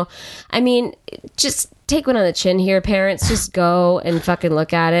supportive. So, I mean, just take one on the chin here, parents. Just go and fucking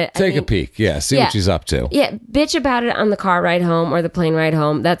look at it. Take a peek. Yeah, see what she's up to. Yeah, bitch about it on the car ride home or the plane ride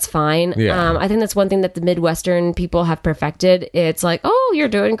home. That's fine. Yeah. I think that's one thing that the Midwestern people have perfected. It's like, oh, you're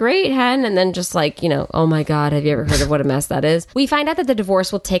doing great, hen. And then just oh my God, have you ever heard of what a mess that is? We find out that the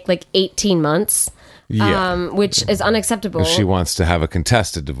divorce will take 18 months. Yeah. Which is unacceptable. She wants to have a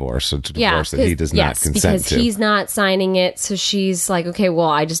contested divorce, a divorce that he does not consent because to. He's not signing it. So she's like, okay, well,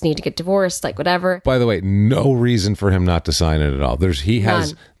 I just need to get divorced, whatever. By the way, no reason for him not to sign it at all. He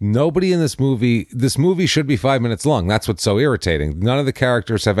has nobody in this movie. This movie should be 5 minutes long. That's what's so irritating. None of the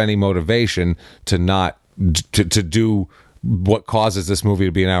characters have any motivation to not to do what causes this movie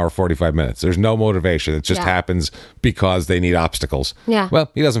to be an hour 45 minutes. There's no motivation. It just happens because they need obstacles. Yeah.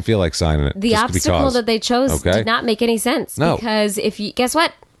 Well, he doesn't feel like signing it. The obstacle that they chose did not make any sense. No. Because guess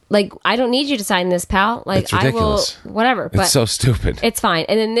what? Like, I don't need you to sign this, pal. Like, it's ridiculous. I will, whatever. But it's so stupid. It's fine.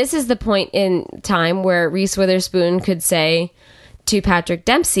 And then this is the point in time where Reese Witherspoon could say to Patrick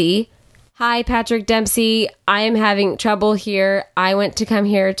Dempsey, "Hi, Patrick Dempsey. I am having trouble here. I went to come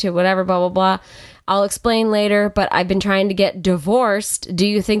here to whatever, blah, blah, blah. I'll explain later, but I've been trying to get divorced. Do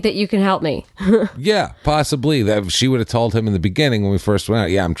you think that you can help me?" Yeah, possibly. That she would have told him in the beginning when we first went out.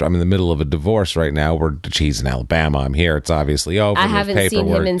 Yeah, I'm in the middle of a divorce right now. She's in Alabama. I'm here. It's obviously over. I haven't seen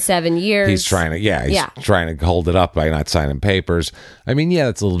him in 7 years. He's trying to, trying to hold it up by not signing papers. I mean, yeah,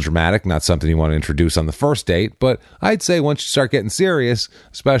 that's a little dramatic. Not something you want to introduce on the first date. But I'd say once you start getting serious,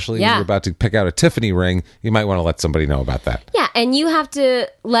 especially when you're about to pick out a Tiffany ring, you might want to let somebody know about that. Yeah, and you have to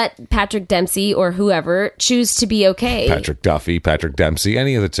let Patrick Dempsey or whoever choose to be okay. Patrick Duffy, Patrick Dempsey,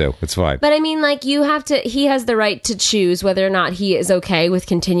 any of the two. It's fine. But I mean, like, he has the right to choose whether or not he is okay with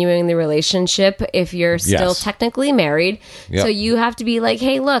continuing the relationship if you're still technically married. Yep. So you have to be like,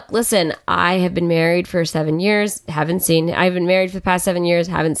 hey, look, listen, I have been married for 7 years, I've been married for the past 7 years,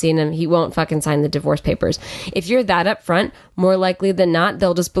 haven't seen him. He won't fucking sign the divorce papers. If you're that upfront, more likely than not,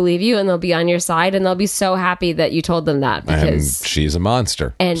 they'll just believe you and they'll be on your side and they'll be so happy that you told them that because and she's a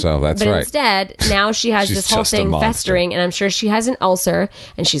monster. So that's right. But instead, now she has this whole thing festering, and I'm sure she has an ulcer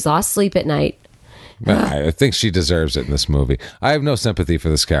and she's lost sleep at night. I think she deserves it in this movie. I have no sympathy for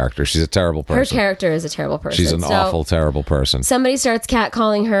this character. She's a terrible person. Her character is a terrible person. She's an awful, terrible person. Somebody starts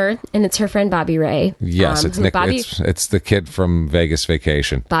catcalling her, and it's her friend Bobby Ray. Yes, it's Nick. It's the kid from Vegas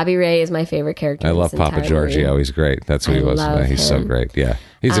Vacation. Bobby Ray is my favorite character. I love Papa Giorgio. He's great. That's who he was. He's so great. Yeah.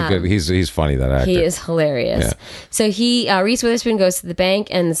 He's a good. He's funny, that actor. He is hilarious. Yeah. So Reese Witherspoon goes to the bank,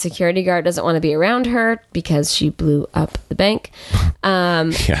 and the security guard doesn't want to be around her because she blew up the bank.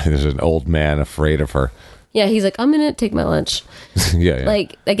 Yeah, there's an old man afraid of her. Yeah, he's like, I'm gonna take my lunch. Yeah.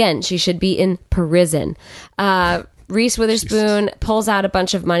 Like, again, she should be in prison. Reese Witherspoon pulls out a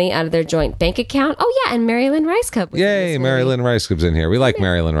bunch of money out of their joint bank account. Oh, yeah, and Marilyn Rice-Cup. Yay, Marilyn Rice-Cup's in here. We like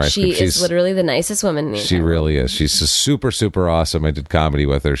Marilyn Rice-Cup. She's literally the nicest woman in the She really is. She's super, super awesome. I did comedy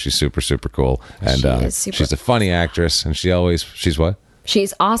with her. She's super, super cool. And she's a funny actress. And she's what?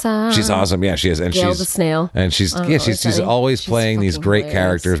 She's awesome. She's awesome. Yeah, she is. And Gail the Snail. And she's always playing these great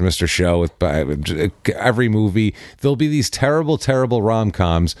characters. Mr. Show with every movie. There'll be these terrible, terrible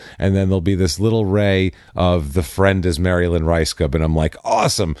rom-coms, and then there'll be this little ray of the friend is Marilyn Rice-Cup, and I'm like,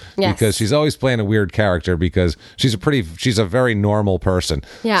 awesome, because she's always playing a weird character because she's a very normal person.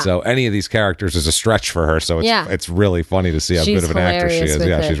 Yeah. So any of these characters is a stretch for her. So it's really funny to see how good of an actor she is.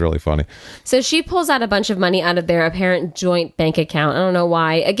 Yeah, she's really funny. So she pulls out a bunch of money out of their apparent joint bank account. I don't know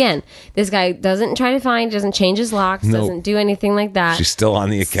why. Again, this guy doesn't change his locks, doesn't do anything like that. She's still on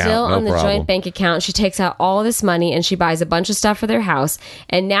the account. Still on the joint bank account. She takes out all this money and she buys a bunch of stuff for their house.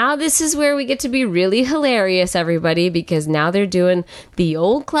 And now this is where we get to be really hilarious, everybody, because now they're doing the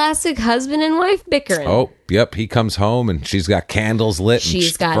old classic husband and wife bickering. Oh, yep. He comes home and she's got candles lit.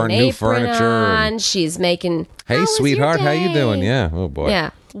 She's got an new furniture on. She's making, hey, sweetheart, how you doing? Yeah. Oh, boy.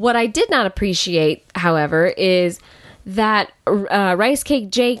 Yeah. What I did not appreciate, however, is that Rice Cake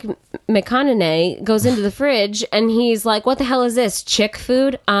Jake McConaughey goes into the fridge and he's like, what the hell is this? Chick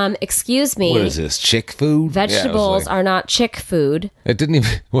food? Excuse me. What is this? Chick food? Vegetables are not chick food. It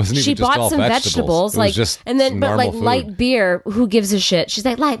wasn't even she just all vegetables. She bought some vegetables. Like, and then, but like food. Light beer, who gives a shit? She's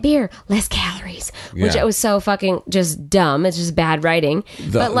like, light beer, less calories. Which it was so fucking just dumb. It's just bad writing.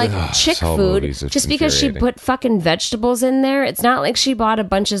 But like chick food, just because she put fucking vegetables in there, it's not like she bought a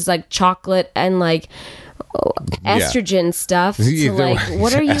bunch of like chocolate and like estrogen stuff to like,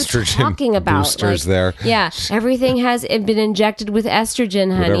 what are you talking about? Boosters like, there. Yeah, everything has been injected with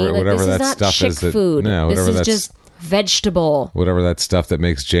estrogen, honey. Whatever this that is not stuff chick is food. This is just vegetable. Whatever that stuff that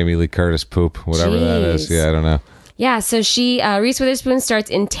makes Jamie Lee Curtis poop. Whatever that is. Yeah, I don't know. Yeah, so Reese Witherspoon starts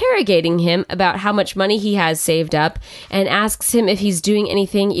interrogating him about how much money he has saved up and asks him if he's doing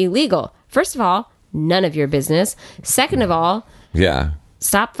anything illegal. First of all, none of your business. Second of all,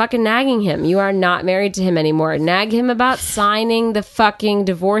 stop fucking nagging him. You are not married to him anymore. Nag him about signing the fucking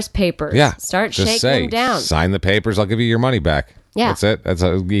divorce papers. Yeah. Start shaking him down. Sign the papers. I'll give you your money back. Yeah. That's it. That's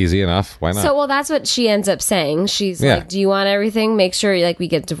easy enough. Why not? So, well, that's what she ends up saying. She's like, do you want everything? Make sure like we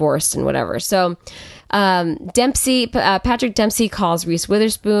get divorced and whatever. So Patrick Dempsey calls Reese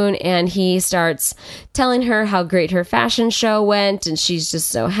Witherspoon, and he starts telling her how great her fashion show went, and she's just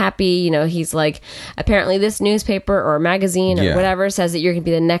so happy. You know, he's like, apparently this newspaper or magazine or whatever says that you're going to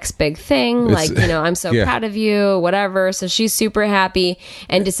be the next big thing. Like, you know, I'm so proud of you, whatever. So she's super happy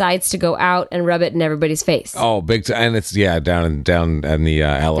and decides to go out and rub it in everybody's face. Oh, big time. And it's, down in the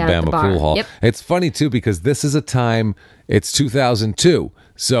Alabama pool hall. Yep. It's funny, too, because this is a time, it's 2002.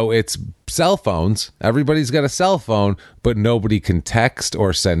 So it's cell phones. Everybody's got a cell phone, but nobody can text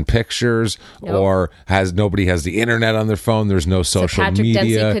or send pictures, or nobody has the internet on their phone. There's no social Patrick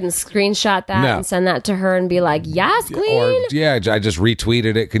media. Dempsey couldn't screenshot that and send that to her and be like, "Yes, queen." Or I just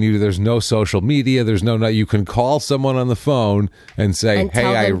retweeted it. There's no social media. There's no. You can call someone on the phone and say, and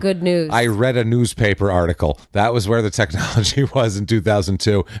tell them good news. I read a newspaper article. That was where the technology was in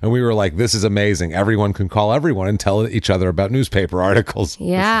 2002, and we were like, "This is amazing. Everyone can call everyone and tell each other about newspaper articles."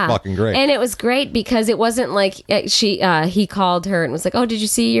 Yeah, this is fucking great. And it was great because it wasn't like he called her and was like, "Oh, did you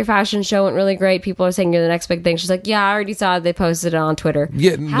see your fashion show went really great? People are saying you're the next big thing." She's like, "Yeah, I already saw it. They posted it on Twitter."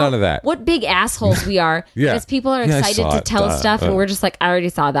 Yeah, none of that. What big assholes we are. Because people are excited to tell us stuff and we're just like, "I already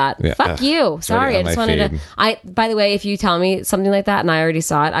saw that." Yeah, Fuck you. Sorry, I just wanted to. By the way, if you tell me something like that and I already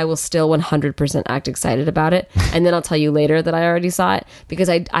saw it, I will still 100% act excited about it, and then I'll tell you later that I already saw it because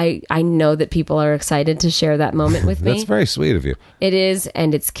I know that people are excited to share that moment with me. That's very sweet of you. It is,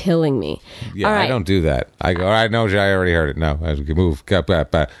 and it's killing me. Yeah, all right. I don't do that. I go, all right, no, I already heard it. No, I can move.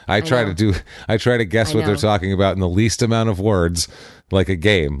 I try to guess what they're talking about in the least amount of words, like a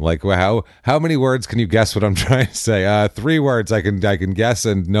game. Like, how many words can you guess what I'm trying to say? 3 words I can guess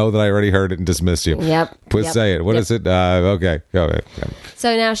and know that I already heard it and dismiss you. Yep. Say it. What is it? Okay, go ahead.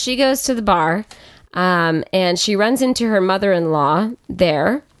 So now she goes to the bar, and she runs into her mother-in-law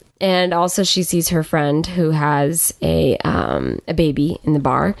there. And also she sees her friend who has a baby in the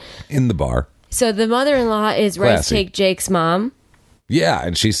bar. In the bar. So the mother-in-law is Rice Cake Jake's mom. Yeah,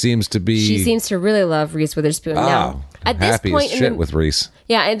 and she seems to really love Reese Witherspoon. Now, at this happy point as shit with Reese.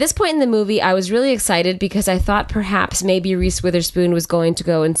 Yeah, at this point in the movie, I was really excited because I thought perhaps maybe Reese Witherspoon was going to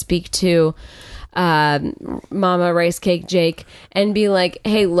go and speak to Mama Rice Cake Jake and be like,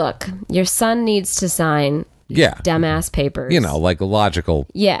 "Hey, look, your son needs to sign dumbass papers." You know, like a logical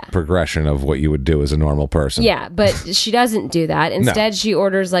progression of what you would do as a normal person. Yeah, but she doesn't do that. Instead, she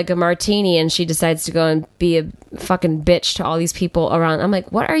orders like a martini and she decides to go and be a fucking bitch to all these people around. I'm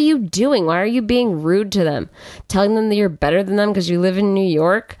like, what are you doing? Why are you being rude to them? Telling them that you're better than them because you live in New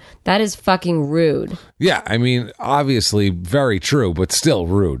York? That is fucking rude. Yeah, I mean, obviously very true, but still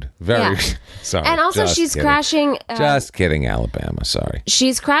rude. Very sorry. And also she's crashing... just kidding, Alabama, sorry.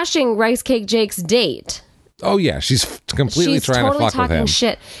 She's crashing Rice Cake Jake's date. Oh, yeah. She's completely trying to fuck with him.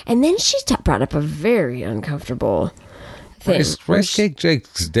 Shit. And then she brought up a very uncomfortable thing. Rice Cake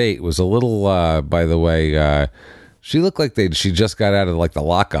Jake's date was a little, by the way, she looked like she just got out of like the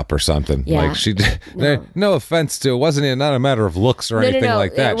lockup or something. Yeah. Like no offense to it, not a matter of looks or anything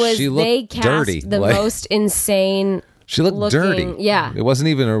like that. She looked dirty. The most insane. She looked dirty. Yeah. It wasn't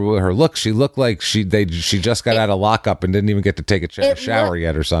even her look. She looked like she just got out of lockup and didn't even get to take a shower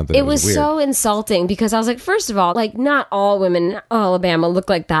yet or something. It was weird. So insulting because I was like, first of all, like not all women in Alabama look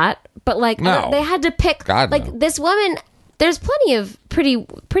like that, but like they had to pick this woman. There's plenty of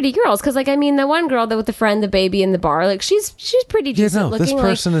pretty girls because, like, I mean, the one girl with the friend, the baby in the bar, like she's pretty decent looking. This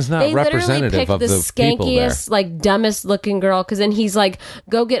person is not representative of the skankiest, like dumbest looking girl. Because then he's like,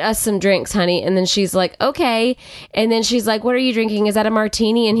 "Go get us some drinks, honey," and then she's like, "Okay," and then she's like, "What are you drinking? Is that a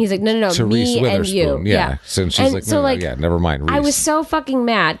martini?" And he's like, "No, me and you." Yeah. So she's never mind. Reese. I was so fucking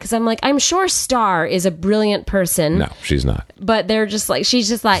mad because I'm like, I'm sure Star is a brilliant person. No, she's not. But they're just like, she's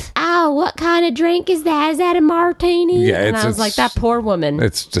just like, "Oh, what kind of drink is that? Is that a martini?" Yeah. And I was like, that poor woman.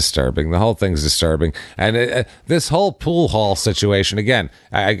 It's disturbing. The whole thing's disturbing. And this whole pool hall situation, again,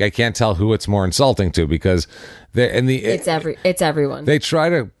 I can't tell who it's more insulting to because it's everyone. They try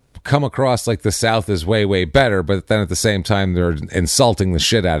to come across like the South is way, way better, but then at the same time they're insulting the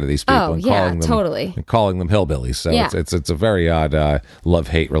shit out of these people and calling them hillbillies. So it's a very odd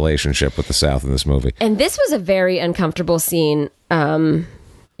love-hate relationship with the South in this movie. And this was a very uncomfortable scene.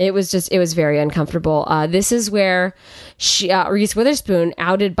 It was very uncomfortable. This is where Reese Witherspoon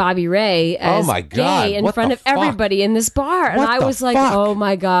outed Bobby Ray as gay in front of everybody in this bar. And I was like, oh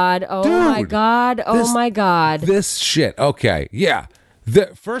my God, oh my God, oh my God. This shit. Okay. Yeah.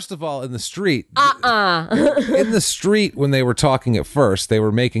 First of all, in the street. In the street, when they were talking at first, they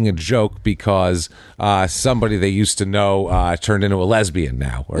were making a joke because somebody they used to know turned into a lesbian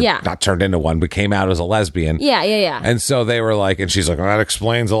now. Or not turned into one, but came out as a lesbian. Yeah. And so they were like, and she's like, well, that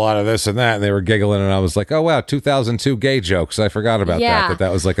explains a lot of this and that. And they were giggling, and I was like, oh, wow, 2002 gay jokes. I forgot about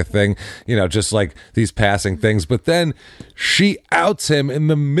that was like a thing, just like these passing things. But then she outs him in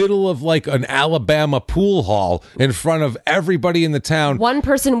the middle of like an Alabama pool hall in front of everybody in the town. One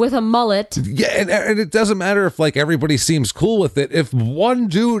person with a mullet. Yeah, and it doesn't matter if like everybody seems cool with it. If one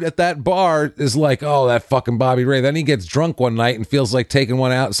dude at that bar is like, oh, that fucking Bobby Ray, then he gets drunk one night and feels like taking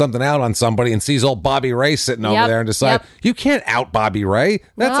something out on somebody and sees old Bobby Ray sitting over there and decide, you can't out Bobby Ray.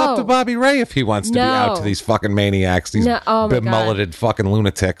 That's up to Bobby Ray if he wants to be out to these fucking maniacs, these bemulleted fucking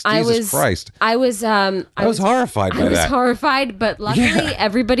lunatics. Jesus Christ. I was horrified by that. I was horrified, but luckily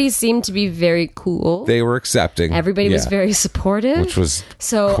everybody seemed to be very cool. They were accepting. Everybody was very supportive. Which was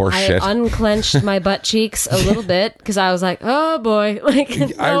so I unclenched my butt cheeks a little bit because I was like, oh boy,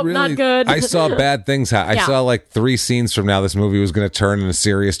 not good. I saw bad things happen. I saw like 3 scenes from now this movie was going to turn in a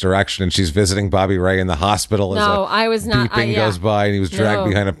serious direction, and she's visiting Bobby Ray in the hospital as I was not. Beeping goes by, and he was dragged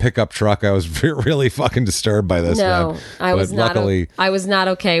behind a pickup truck. I was really fucking disturbed by this. No, I was not. Luckily, I was not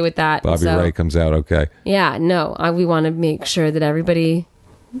okay with that. Bobby Ray comes out okay. Yeah, no, we want to make sure that everybody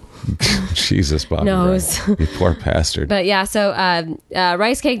Jesus, Bobby knows. You poor bastard. But yeah, so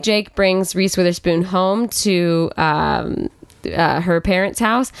Rice Cake Jake brings Reese Witherspoon home to her parents'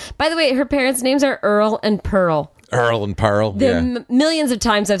 house. By the way, her parents' names are Earl and Pearl. Earl and Pearl. Millions of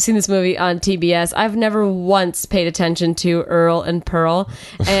times I've seen this movie on TBS. I've never once paid attention to Earl and Pearl,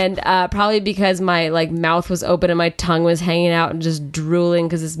 and probably because my mouth was open and my tongue was hanging out and just drooling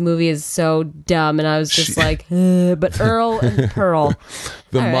because this movie is so dumb, and I was just but Earl and Pearl.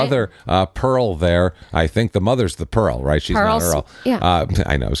 The mother, Pearl there, I think the mother's the Pearl, right? She's not Earl. Yeah.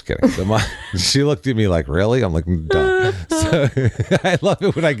 I know, I was kidding. She looked at me like, really? I'm like, dumb. So, I love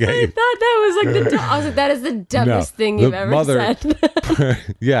it when I get you. I thought that was I was like, that is the dumbest thing you've ever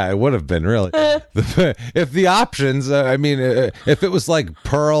said. Yeah, it would have been, really. If the options, if it was like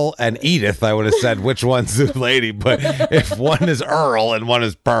Pearl and Edith, I would have said which one's the lady. But if one is Earl and one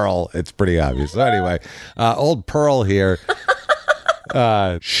is Pearl, it's pretty obvious. So anyway, old Pearl here.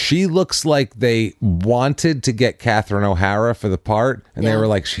 She looks like they wanted to get Catherine O'Hara for the part, and they were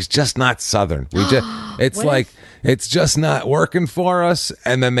like, she's just not Southern. It's just not working for us.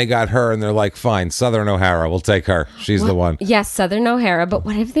 And then they got her, and they're like, fine, Southern O'Hara, we'll take her. She's the one. Yes, Southern O'Hara. But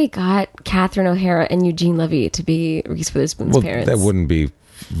what if they got Catherine O'Hara and Eugene Levy to be Reese Witherspoon's parents? That wouldn't be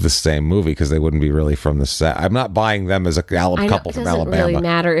the same movie because they wouldn't be really from the set. I'm not buying them as a couple from Alabama. It doesn't really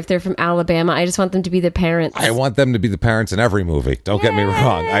matter if they're from Alabama. I just want them to be the parents. I want them to be the parents in every movie. Don't get me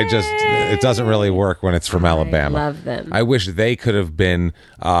wrong. It doesn't really work when it's from Alabama. I love them. I wish they could have been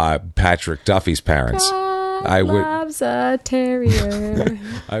Patrick Duffy's parents. God loves a terrier.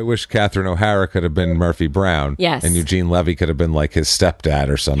 I wish Catherine O'Hara could have been Murphy Brown. Yes. And Eugene Levy could have been like his stepdad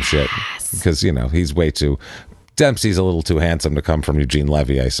or some shit. Because, he's way too... Dempsey's a little too handsome to come from Eugene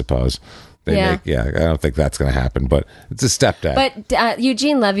Levy, I suppose. I don't think that's going to happen, but it's a stepdad. But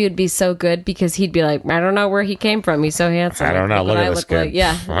Eugene Levy would be so good because he'd be like, I don't know where he came from. He's so handsome. I don't know. Look at this kid. Like.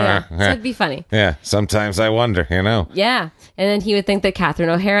 Yeah. So it'd be funny. Yeah. Sometimes I wonder, Yeah. And then he would think that Catherine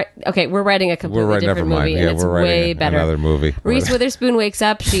O'Hara... Okay, we're writing a completely different movie, and it's way better. Another movie. Reese Witherspoon wakes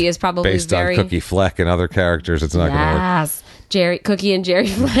up. She is probably based on Cookie Fleck and other characters. It's not going to work. Yes. Cookie and Jerry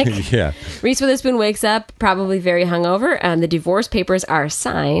Fleck. Yeah. Reese Witherspoon wakes up probably very hungover, and the divorce papers are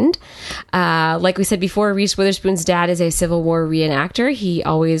signed. Like we said before, Reese Witherspoon's dad is a Civil War reenactor. He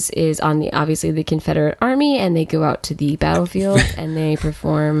always is on the Confederate Army, and they go out to the battlefield and they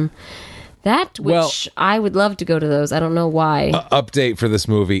perform that, which I would love to go to those. I don't know why. Update for this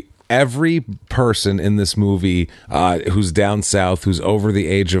movie. Every person in this movie who's down south, who's over the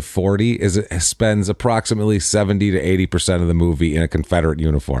age of 40, spends approximately 70 to 80% of the movie in a Confederate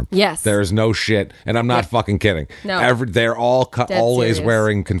uniform. Yes. There is no shit, and I'm not fucking kidding. No. They're all always serious.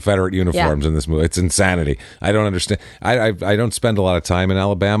 wearing Confederate uniforms in this movie. It's insanity. I don't understand. I don't spend a lot of time in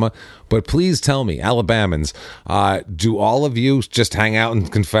Alabama, but please tell me, Alabamans, do all of you just hang out in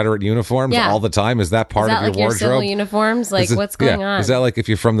Confederate uniforms all the time? Is that part of your wardrobe? Civil uniforms? What's going on? Is that like if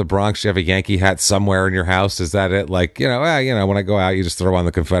you're from the Bronx, you have a Yankee hat somewhere in your house? Is that it? Like, when I go out, you just throw on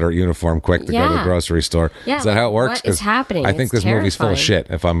the Confederate uniform quick to go to the grocery store. Yeah. Is that how it works? What is happening? I think this movie's full of shit,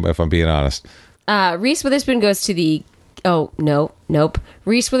 if I'm being honest. Reese Witherspoon goes to the Oh, no, nope.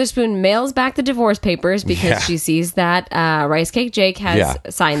 Reese Witherspoon mails back the divorce papers because she sees that Rice Cake Jake has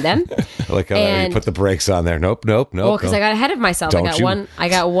signed them. Like how you put the brakes on there. Nope. Well, because I got ahead of myself. I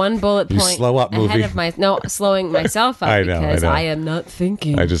got one bullet point slow up ahead of slowing myself up because I am not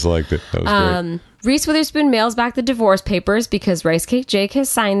thinking. I just liked it. That was great. Reese Witherspoon mails back the divorce papers because Rice Cake Jake has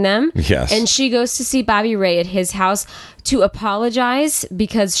signed them. Yes. And she goes to see Bobby Ray at his house to apologize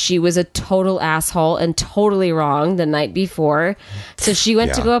because she was a total asshole and totally wrong the night before. So she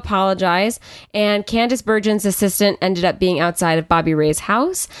went to go apologize. And Candice Bergen's assistant ended up being outside of Bobby Ray's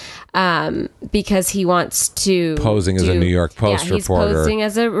house because he wants to... Posing as a New York Post reporter. He's posing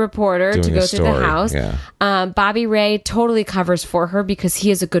as a reporter to go through the house. Yeah. Bobby Ray totally covers for her because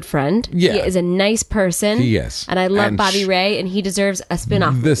he is a good friend. Yeah. He is a nice person. He is. And I love Bobby Ray, and he deserves a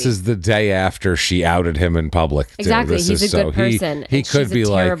spin-off movie. This is the day after she outed him in public. Too. Exactly. He's a good person. He could be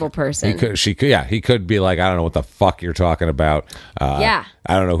like... terrible person. He could be like, I don't know what the fuck you're talking about.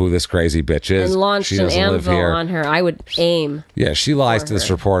 I don't know who this crazy bitch is. And launched an anvil on her. I would aim. Yeah, she lies to this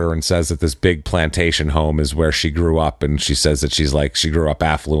reporter and says that this big plantation home is where she grew up, and she says that she grew up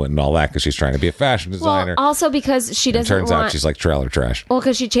affluent and all that because she's trying to be a fashion designer. Well, also because she doesn't turns out she's like trailer trash. Well,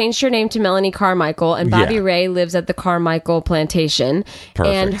 because she changed her name to Melanie Carmichael, and Bobby Ray lives at the Carmichael plantation.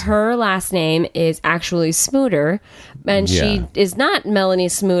 Perfect. And her last name is actually Smooter, and she is not Melanie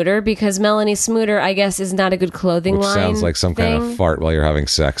Smooter because Melanie Smooter, I guess, is not a good clothing line. Sounds like some kind of fart while you're having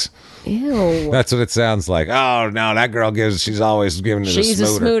sex. Ew. That's what it sounds like. Oh no, that girl she's always giving it a smooter. She's a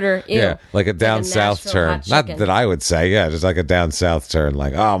smooter. Ew. Yeah, like a down south turn. Not that I would say. Yeah, just like a down south turn.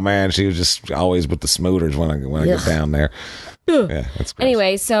 Like, oh man, she was just always with the smooters when I get down there. Yeah, that's gross.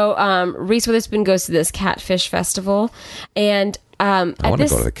 Anyway, so Reese Witherspoon goes to this catfish festival, and I want to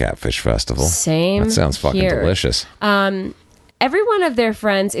go to the catfish festival. Same. That sounds fucking delicious. Every one of their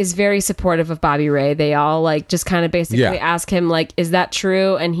friends is very supportive of Bobby Ray. They all like just kind of basically ask him like, "Is that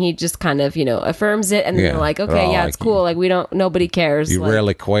true?" And he just kind of affirms it, and then they're like, "Okay, it's cool. Like nobody cares." You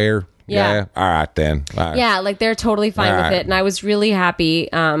rarely queer. Yeah. All right then. All right. Yeah, like they're totally fine with it, and I was really happy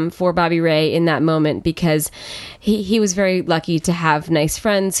for Bobby Ray in that moment because he was very lucky to have nice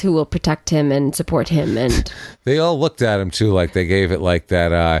friends who will protect him and support him, and they all looked at him too, like they gave it like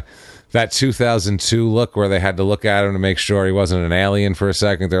that 2002 look where they had to look at him to make sure he wasn't an alien for a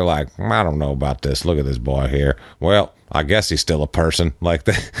second. They're like, I don't know about this. Look at this boy here. Well, I guess he's still a person. Like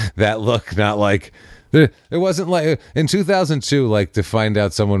that look, not like... It wasn't like in 2002, like to find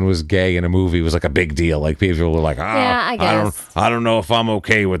out someone was gay in a movie was like a big deal. Like people were like, I guess. I don't know if I'm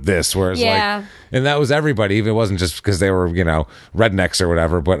okay with this. Whereas like, and that was everybody. Even it wasn't just because they were, rednecks or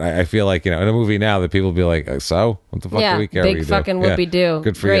whatever. But I feel like, in a movie now that people be like, so what the fuck do we care? Big fucking whoopie do.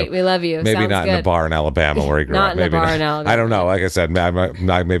 Good for Great, you. We love you. Maybe Sounds not good. in a bar in Alabama where he grew up. Not in a bar in Alabama. I don't know. Like I said,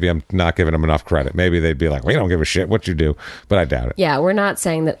 maybe I'm not giving them enough credit. Maybe they'd be like, we don't give a shit what you do. But I doubt it. Yeah, we're not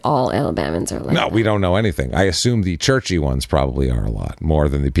saying that all Alabamans are like No, that. we don't know anything. I assume the churchy ones probably are a lot more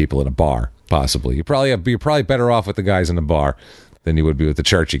than the people in a bar. Possibly, you're probably better off with the guys in the bar than you would be with the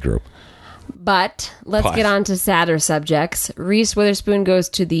churchy group. But let's get on to sadder subjects. Reese Witherspoon goes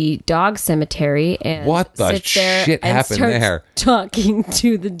to the dog cemetery and what the sits there shit and happened starts there? Talking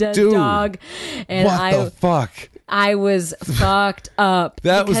to the dead dog, and what the fuck? I was fucked up.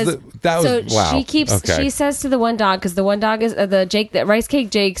 Wow. She says to the one dog, because the one dog is the Rice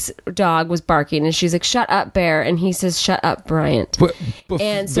Cake Jake's dog was barking, and she's like, "Shut up, Bear," and he says, "Shut up, Bryant."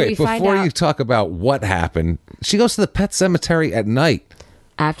 And so we find before out, you talk about what happened, she goes to the pet cemetery at night.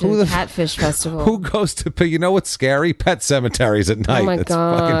 After the Catfish Festival. Who goes to... You know what's scary? Pet cemeteries at night. Oh my That's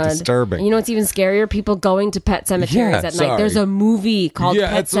God. fucking disturbing. You know what's even scarier? People going to pet cemeteries at night. There's a movie called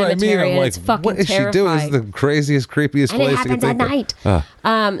Pet Cemetery, and it's fucking what is terrifying. she doing? This is the craziest, creepiest And place it happens at night.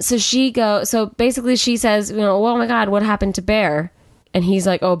 So basically she says, oh my God, what happened to Bear? And he's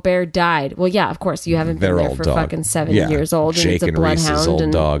like, oh, Bear died. Well, yeah, of course. You haven't been there for fucking 7 years old. And it's a bloodhound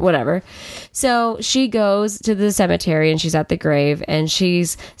and dog. Whatever. So she goes to the cemetery and she's at the grave and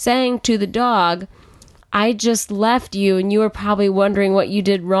she's saying to the dog, I just left you and you were probably wondering what you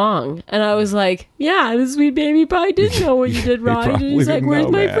did wrong. And I was like, yeah, the sweet baby probably didn't know what you did wrong. And he's like, where's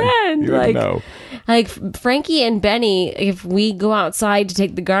my friend? Like Frankie and Benny, if we go outside to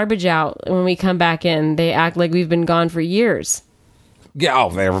take the garbage out, when we come back in, they act like we've been gone for years. Yeah,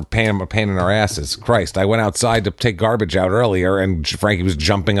 they were a pain in our asses. Christ, I went outside to take garbage out earlier, and Frankie was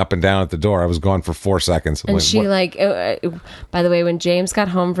jumping up and down at the door. I was gone for 4 seconds. And she by the way, when James got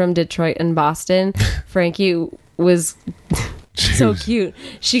home from Detroit and Boston, Frankie was so cute.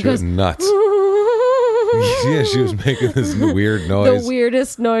 She goes nuts. Yeah, she was making this weird noise. The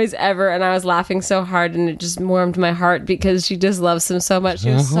weirdest noise ever, and I was laughing so hard, and it just warmed my heart because she just loves him so much.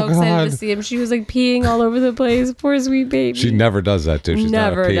 She was so excited to see him. She was like peeing all over the place. Poor sweet baby. She never does that too. She's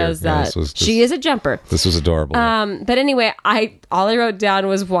never not a peer. does that. She is a jumper. This was adorable. But anyway, all I wrote down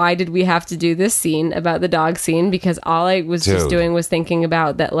was, why did we have to do this scene about the dog scene? Because all I was just doing was thinking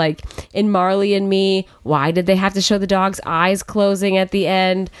about that, like in Marley and Me, why did they have to show the dog's eyes closing at the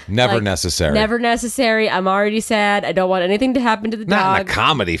end? Never necessary. Never necessary. I'm already sad. I don't want anything to happen to the dog. Not in a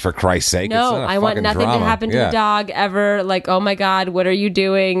comedy, for Christ's sake. No, I want nothing to happen to the dog ever. Like, oh my God, what are you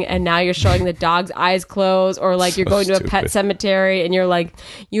doing? And now you're showing the dog's eyes close, or like you're going to a pet cemetery and you're like,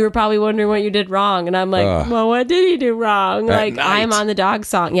 you were probably wondering what you did wrong. And I'm like, well, what did he do wrong? Like, I'm on the dog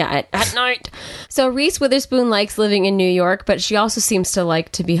song. Yeah, at night. So Reese Witherspoon likes living in New York, but she also seems to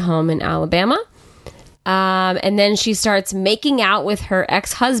like to be home in Alabama. And then she starts making out with her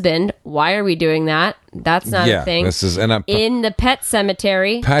ex-husband. Why are we doing that? That's not a thing. This is in the pet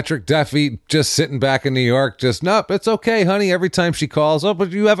cemetery. Patrick Duffy just sitting back in New York. Just nope, it's okay, honey. Every time she calls,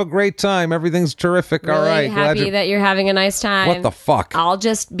 but you have a great time. Everything's terrific. Really all right, happy that you're having a nice time. What the fuck? I'll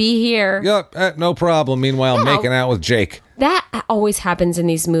just be here. Yep, no problem. Meanwhile, making out with Jake. That always happens in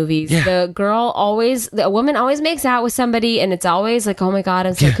these movies. Yeah. The woman always makes out with somebody, and it's always like, oh my God,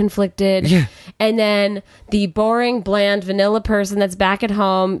 I'm so conflicted. Yeah. And then the boring, bland, vanilla person that's back at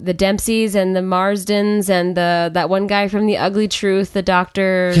home, the Dempseys and the Marsdens and that one guy from The Ugly Truth, the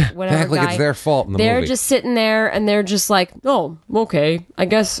doctor, whatever guy. Like it's their fault in the movie. They're just sitting there, and they're just like, oh, okay, I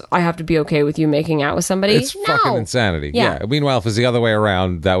guess I have to be okay with you making out with somebody. It's fucking insanity. Yeah. Meanwhile, if it's the other way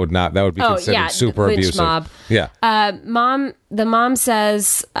around, that would be considered super abusive. Mob. Yeah. The mom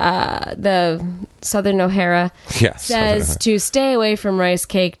says, the Southern O'Hara says to stay away from Rice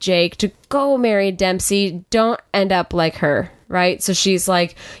Cake Jake, to go marry Dempsey, don't end up like her, right? So she's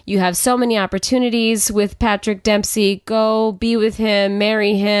like, you have so many opportunities with Patrick Dempsey, go be with him,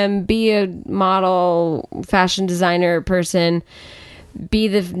 marry him, be a model, fashion designer person, be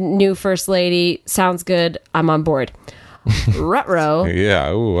the new first lady, sounds good, I'm on board. Ruh-roh. Yeah,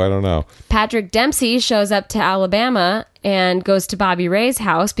 I don't know. Patrick Dempsey shows up to Alabama and goes to Bobby Ray's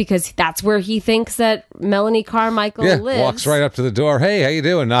house because that's where he thinks that Melanie Carmichael lives. Walks right up to the door. Hey, how you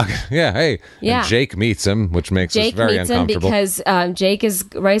doing? Hey. Yeah. And Jake meets him, which makes us very uncomfortable. Jake meets him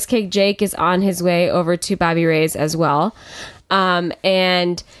because Rice Cake Jake is on his way over to Bobby Ray's as well.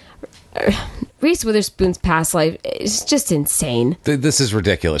 And Reese Witherspoon's past life is just insane. This is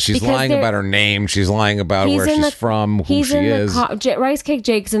ridiculous. She's lying about her name. She's lying about where she's from, who she is. Rice Cake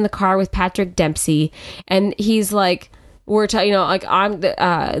Jake's in the car with Patrick Dempsey, and he's like, I'm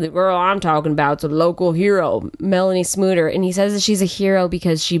the girl I'm talking about, the local hero, Melanie Smooter, and he says that she's a hero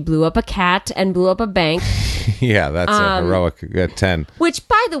because she blew up a cat and blew up a bank. Yeah, that's a heroic 10. Which,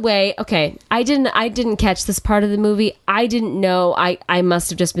 by the way, okay, I didn't catch this part of the movie. I didn't know. I must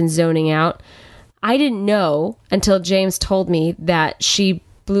have just been zoning out. I didn't know until James told me that she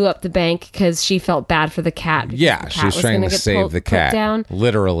blew up the bank because she felt bad for the cat. Yeah, she was trying to save the cat. Down.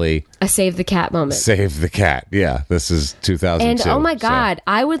 Literally. A save the cat moment. Save the cat. Yeah, this is 2002. And oh my God,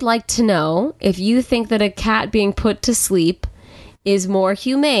 I would like to know if you think that a cat being put to sleep is more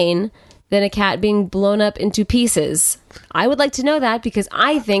humane than a cat being blown up into pieces. I would like to know that because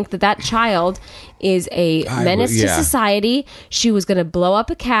I think that child is a menace to society. She was going to blow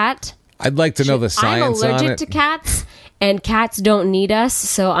up a cat. I'd like to know the science on it. I'm allergic to cats, and cats don't need us,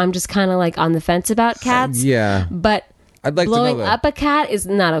 so I'm just kind of like on the fence about cats. Yeah. But I'd like blowing to know up a cat is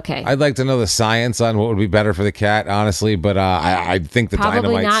not okay. I'd like to know the science on what would be better for the cat, honestly, but I think the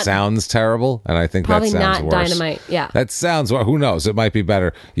dynamite sounds terrible, and I think that sounds worse. Probably not dynamite, yeah. That sounds, who knows, it might be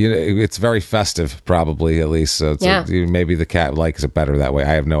better. It's very festive, probably, at least, so maybe the cat likes it better that way.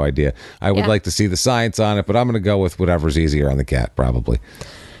 I have no idea. I would like to see the science on it, but I'm going to go with whatever's easier on the cat, probably.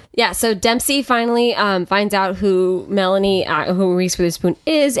 Yeah, so Dempsey finally finds out who who Reese Witherspoon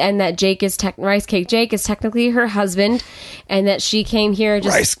is, and that Rice Cake Jake is technically her husband, and that she came here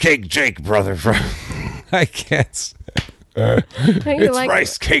just... Rice Cake Jake, brother. I can't... It's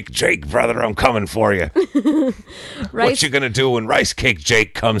Rice Cake Jake, brother. I'm coming for you. What you gonna do when Rice Cake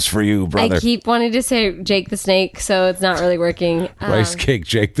Jake comes for you, brother? I keep wanting to say Jake the Snake, so it's not really working. Rice Cake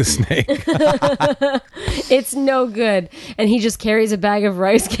Jake the Snake. It's no good, and he just carries a bag of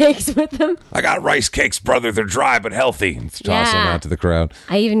rice cakes with him. I got rice cakes, brother. They're dry but healthy. Toss them out to the crowd.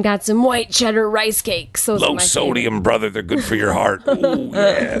 I even got some white cheddar rice cakes. Low sodium, favorite. Brother. They're good for your heart. Ooh,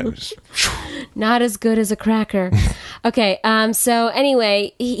 yeah. Not as good as a cracker. Okay, so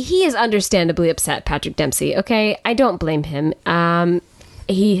anyway, he is understandably upset, Patrick Dempsey, okay? I don't blame him.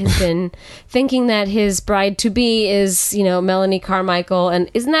 he has been thinking that his bride to be is, Melanie Carmichael. And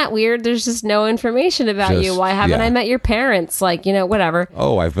isn't that weird? There's just no information about you. Why haven't I met your parents? Like, whatever.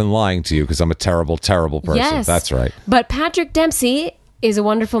 Oh, I've been lying to you because I'm a terrible, terrible person. Yes. That's right. But Patrick Dempsey is a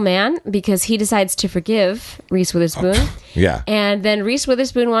wonderful man because he decides to forgive Reese Witherspoon. Yeah. And then Reese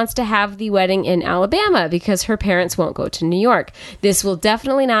Witherspoon wants to have the wedding in Alabama because her parents won't go to New York. This will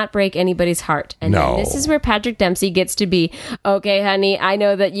definitely not break anybody's heart. And then this is where Patrick Dempsey gets to be, okay, honey, I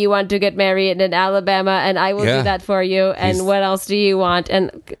know that you want to get married in Alabama and I will do that for you. And what else do you want?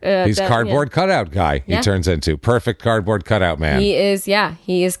 And he's cardboard cutout guy. He turns into perfect cardboard cutout man. He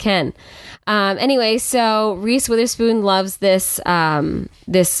is Ken. Anyway, so Reese Witherspoon loves this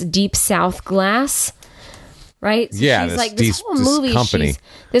this Deep South glass, right? So yeah, she's like this whole movie. Company.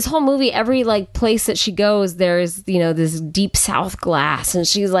 This whole movie, every like place that she goes, there's this Deep South glass, and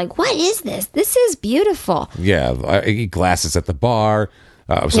she's like, "What is this? This is beautiful." Yeah, I eat glasses at the bar,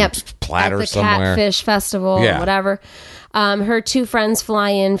 some platter at the somewhere, Catfish Festival, whatever. Her two friends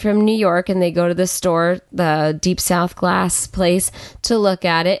fly in from New York and they go to the store, the Deep South glass place, to look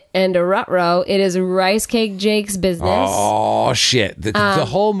at it. And ruh-roh, it is Rice Cake Jake's business. Oh shit! The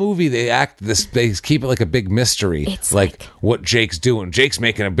whole movie they keep it like a big mystery. It's like what Jake's doing. Jake's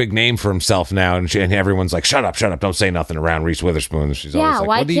making a big name for himself now, and everyone's like, "Shut up, don't say nothing around Reese Witherspoon." And she's always like,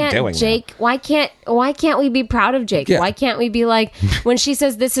 "What are you doing, Jake? Now? Why can't we be proud of Jake? Yeah. Why can't we be like when she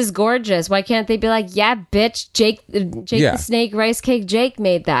says this is gorgeous? Why can't they be like, yeah, bitch, Jake the Snake, Rice Cake Jake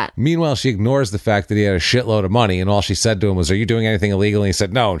made that." Meanwhile, she ignores the fact that he had a shitload of money, and all she said to him was, "Are you doing anything illegal?" And he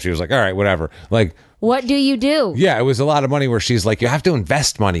said no, and she was like, "All right, whatever." Like, what do you do? Yeah, it was a lot of money where she's like, you have to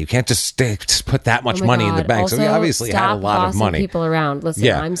invest money. You can't just put that much money in the bank. Also, so he obviously had a lot of money. People around.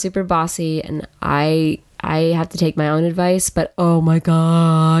 Listen, I'm super bossy, and I have to take my own advice, but oh my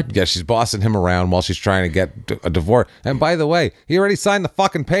God. Yeah, she's bossing him around while she's trying to get a divorce. And by the way, he already signed the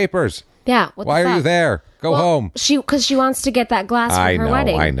fucking papers. Yeah. Why are you there? Go home. Because she wants to get that glass for her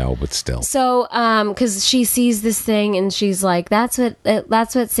wedding. I know, but still. So, because she sees this thing and she's like, that's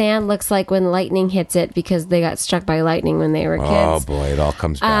what sand looks like when lightning hits it because they got struck by lightning when they were kids. Oh boy, it all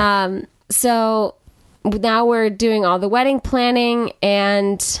comes back. So now we're doing all the wedding planning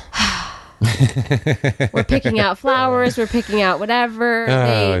and we're picking out flowers, we're picking out whatever.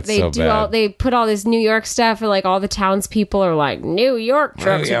 They put all this New York stuff, and like all the townspeople are like, New York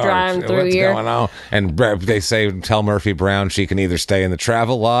trucks are driving through what's here. Going on? And they tell Murphy Brown she can either stay in the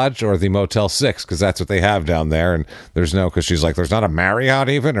Travel Lodge or the Motel 6 because that's what they have down there. And because she's like, there's not a Marriott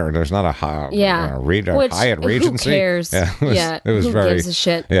even, or there's not a Hyatt Regency. Who cares? It was who very gives a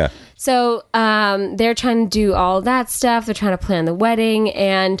shit? Yeah. So they're trying to do all that stuff. They're trying to plan the wedding,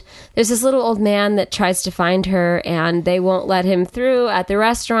 and there's this little old man that tries to find her, and they won't let him through at the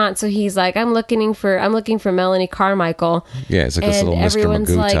restaurant. So he's like, "I'm looking for Melanie Carmichael." Yeah, it's like this little Mr.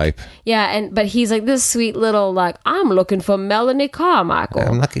 Magoo type. Yeah, but he's like this sweet little like, "I'm looking for Melanie Carmichael."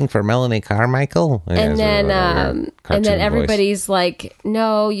 I'm looking for Melanie Carmichael. Yeah, and then everybody's like,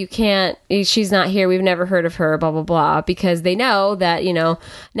 "No, you can't. She's not here. We've never heard of her." Blah blah blah, because they know that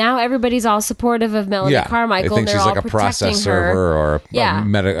now everybody's all supportive of Melanie Carmichael. They think she's like a process server or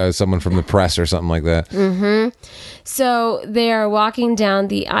someone from the press or something like that. Mm-hmm. So they're walking down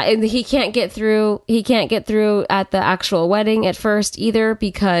the aisle, and he can't get through. He can't get through at the actual wedding at first either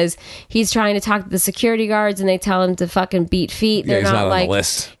because he's trying to talk to the security guards, and they tell him to fucking beat feet. They're not like, on the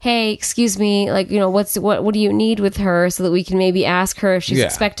list. "Hey, excuse me, like what do you need with her so that we can maybe ask her if she's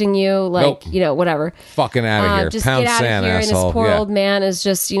expecting you?" Like whatever. Fucking out of here. Just Pound get out sand, of here. asshole. And this poor old man is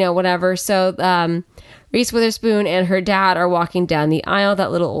just whatever. So Reese Witherspoon and her dad are walking down the aisle.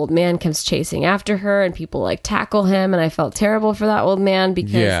 That little old man comes chasing after her, and people like tackle him. And I felt terrible for that old man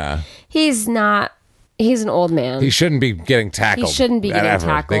because he's an old man. He shouldn't be getting tackled. He shouldn't be getting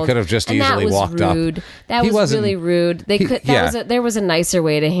tackled. They could have just easily walked up. That was really rude. There was a nicer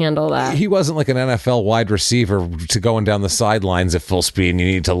way to handle that. He wasn't like an NFL wide receiver to going down the sidelines at full speed and you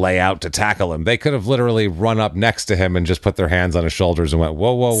need to lay out to tackle him. They could have literally run up next to him and just put their hands on his shoulders and went,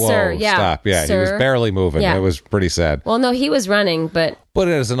 whoa, whoa, whoa, Sir, stop. Yeah, Sir. He was barely moving. Yeah. It was pretty sad. Well, no, he was running, but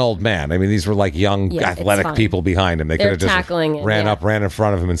as an old man, I mean, these were like young, athletic people behind him. They could have just ran in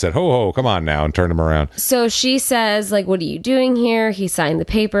front of him and said, ho, ho, come on now, and turned him around. So she says, like, what are you doing here? He signed the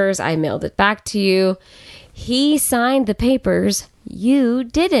papers. I mailed it back to you. He signed the papers. You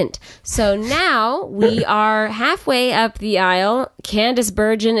didn't. So now we are halfway up the aisle. Candice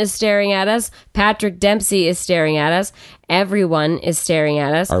Bergen is staring at us. Patrick Dempsey is staring at us. Everyone is staring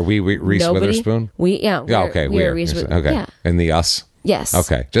at us. Are we Reese Witherspoon? We are Reese Witherspoon. Okay. Yeah. And the us? Yes.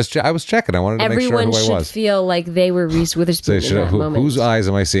 Okay. I was checking. I wanted to make sure who I was. Everyone should feel like they were Reese Witherspoon in that moment. Whose eyes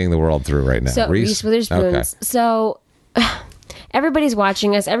am I seeing the world through right now? So Reese Witherspoon's. Okay. So everybody's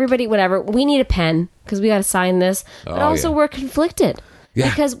watching us, everybody, whatever. We need a pen because we got to sign this. But also we're conflicted. Yeah.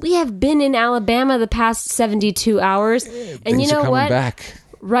 Because we have been in Alabama the past 72 hours. And you know what? Back.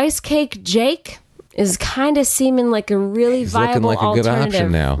 Rice Cake Jake is kind of seeming like a really viable looking like a good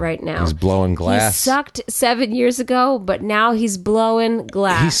option now. Right now. He's blowing glass. He sucked 7 years ago, but now he's blowing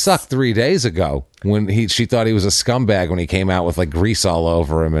glass. He sucked 3 days ago when she thought he was a scumbag when he came out with like grease all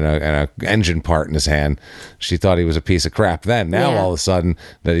over him and a engine part in his hand. She thought he was a piece of crap then. Now all of a sudden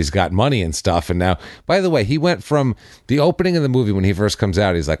that he's got money and stuff. And now, by the way, he went from the opening of the movie when he first comes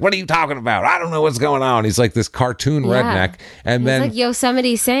out, he's like, what are you talking about? I don't know what's going on. He's like this cartoon redneck. And then like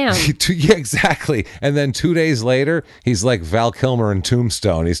Yosemite Sam. Yeah, exactly. And then 2 days later, he's like Val Kilmer in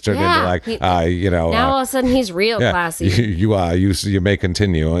Tombstone. He's turned into like, now all of a sudden he's real classy. You may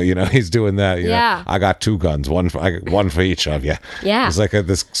continue. He's doing that. Yeah. I got 2 guns, one for each of you. Yeah. He's like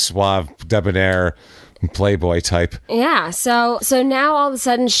this suave, debonair playboy type. Yeah. So now all of a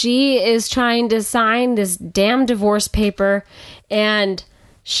sudden she is trying to sign this damn divorce paper, and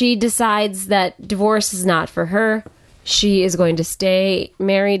she decides that divorce is not for her. She is going to stay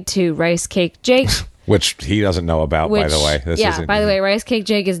married to Rice Cake Jake. Which he doesn't know about, by the way. By the way, Rice Cake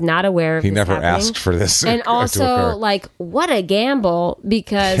Jake is not aware of this. He never happening. asked for this. And also, like, what a gamble,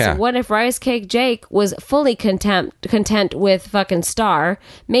 because what if Rice Cake Jake was fully content with fucking Star?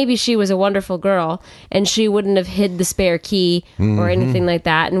 Maybe she was a wonderful girl, and she wouldn't have hid the spare key or anything like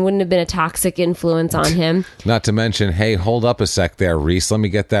that, and wouldn't have been a toxic influence on him. Not to mention, hey, hold up a sec there, Reese. Let me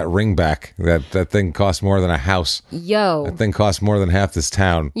get that ring back. That thing costs more than a house. Yo. That thing costs more than half this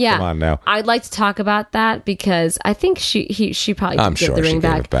town. Yeah. Come on now. I'd like to talk about that because I think she probably did give the ring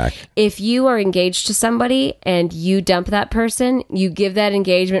back. If you are engaged to somebody and you dump that person, you give that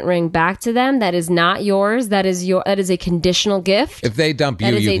engagement ring back to them. That is not yours. That is a conditional gift. If they dump you,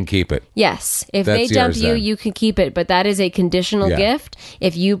 you can keep it. Yes. If they dump you, you can keep it, but that is a conditional gift.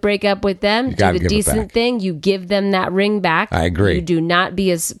 If you break up with them, do the decent thing, you give them that ring back. I agree. You do not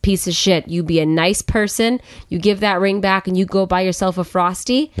be a piece of shit. You be a nice person. You give that ring back and you go buy yourself a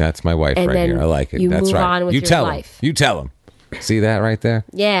Frosty. That's my wife right here. I like it. That's move right. on with you your tell life. Him. You tell him. See that right there?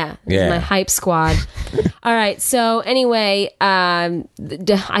 Yeah. This is my hype squad. All right. So anyway, I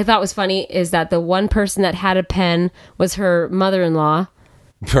thought was funny is that the one person that had a pen was her mother-in-law.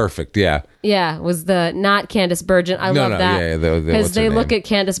 Perfect. Yeah. Yeah, was not Candice Bergen. I love that. Because they look at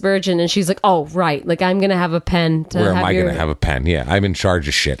Candice Bergen and she's like, oh, right. Like, I'm going to have a pen. Where am I going to have a pen? Yeah, I'm in charge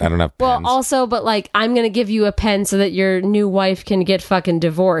of shit. I don't have pens. Well, also, but like, I'm going to give you a pen so that your new wife can get fucking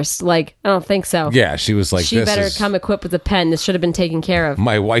divorced. Like, I don't think so. Yeah, she was like, she better come equipped with a pen. This should have been taken care of.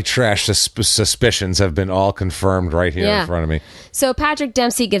 My white trash suspicions have been all confirmed right here in front of me. So Patrick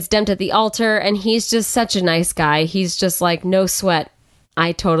Dempsey gets dumped at the altar and he's just such a nice guy. He's just like, no sweat.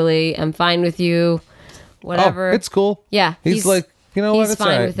 I totally am fine with you. Whatever. Oh, it's cool. Yeah. He's like, you know what? He's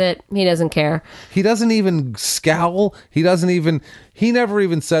fine with it. He doesn't care. He doesn't even scowl. He never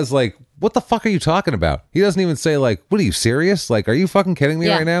even says like, what the fuck are you talking about? He doesn't even say like, what are you serious? Like, are you fucking kidding me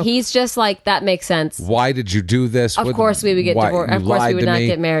right now? He's just like, that makes sense. Why did you do this? Of course we would get divorced. Of course we would not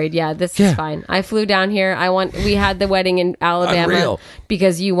get married. Yeah, this is fine. I flew down here. We had the wedding in Alabama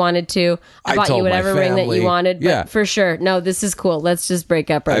because you wanted to. I bought you whatever ring that you wanted. But for sure. No, this is cool. Let's just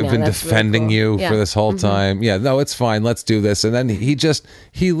break up right now. I've been defending you for this whole time. Yeah, no, it's fine. Let's do this. And then he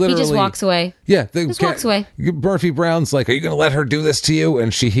literally just walks away. Yeah, walks away. Murphy Brown's like, are you going to let her do this to you?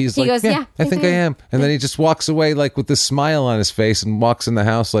 And he goes, yeah, I think I am. And then he just walks away like with this smile on his face and walks in the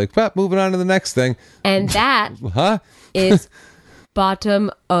house like, moving on to the next thing. And that is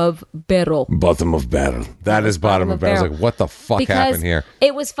bottom of barrel. Bottom of barrel. That is bottom of barrel. I was like, what the fuck happened here?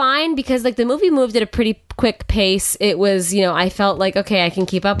 It was fine because like the movie moved at a pretty quick pace. It was, I felt like, okay, I can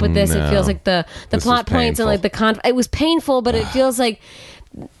keep up with this. No, it feels like the plot points and like it was painful, but it feels like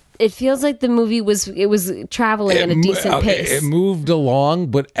the movie was traveling at a decent pace. It moved along,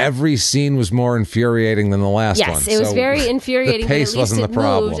 but every scene was more infuriating than the last one. Yes, it was very infuriating. The pace wasn't the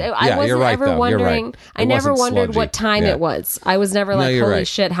problem. I wasn't ever wondering. I never wondered what time it was. I was never like, holy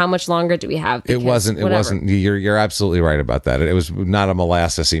shit, how much longer do we have? It wasn't. You're absolutely right about that. It was not a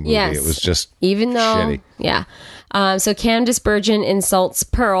molassesy movie. Yes. It was just shitty. Yeah. So Candice Bergen insults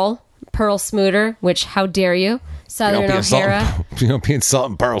Pearl Smooter, which how dare you? Southern O'Hara. You don't be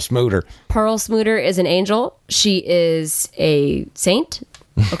insulting Pearl Smooter. Pearl Smooter is an angel. She is a saint.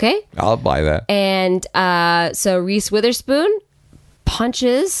 Okay? I'll buy that. And so Reese Witherspoon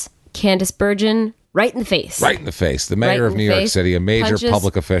punches Candice Bergen right in the face. Right in the face. The mayor of New York City, a major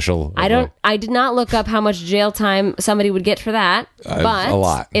public official. I did not look up how much jail time somebody would get for that, but a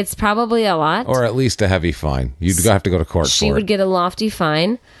lot. It's probably a lot. Or at least a heavy fine. You'd have to go to court for it. She would get a lofty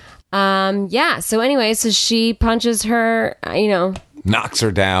fine. Yeah. So anyway, so she punches her, knocks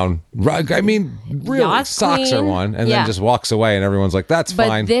her down. I mean, really Yacht socks her queen. one and Yeah. then just walks away and everyone's like, that's But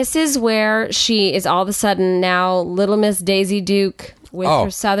fine. this is where she is all of a sudden now Little Miss Daisy Duke with Oh.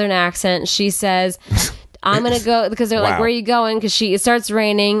 her southern accent. She says, I'm going to go, because they're like, Wow. where are you going? Because it starts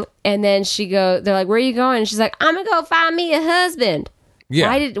raining and then they're like, where are you going? And she's like, I'm going to go find me a husband.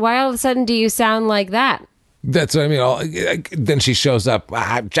 Yeah. Why all of a sudden do you sound like that? That's what I mean. Then she shows up.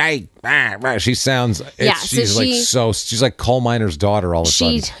 Jake. She sounds. Yeah, She's so she's like coal miner's daughter all of a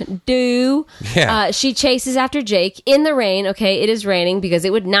She sudden. do. Yeah. She chases after Jake in the rain. Okay, it is raining because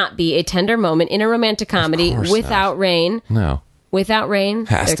it would not be a tender moment in a romantic comedy course without rain. No. Without rain,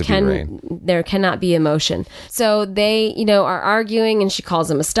 Has to be rain. There cannot be emotion. So they, are arguing, and she calls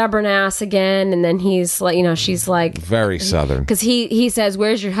him a stubborn ass again. And then he's like, she's like, Very southern. because he says,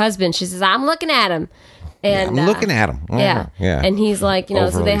 "Where's your husband?" She says, "I'm looking at him." And I'm looking at him. Yeah. Yeah. And he's like, so they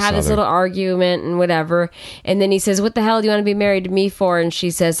Overly have this southern. little argument and whatever. And then he says, "What the hell do you want to be married to me for?" And she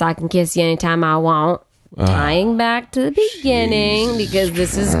says, "I can kiss you anytime I want." Tying back to the beginning because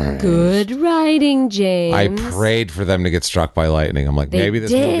this is good writing, James. I prayed for them to get struck by lightning. I'm like, They maybe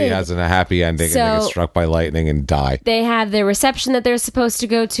this did. movie has a happy ending and they So- get struck by lightning and die. They have their reception that they're supposed to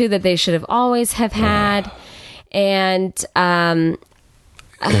go to that they should have always have had. And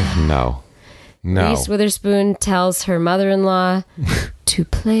No. Reese Witherspoon tells her mother-in-law to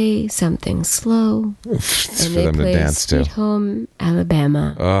play something slow. It's And for they them to play dance Sweet to. Home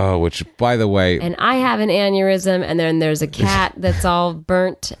Alabama. Oh, which, by the way, And I have an aneurysm, and then there's a cat that's all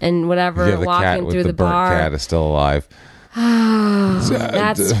burnt and whatever yeah, the cat walking with through the the burnt bar. cat is still alive.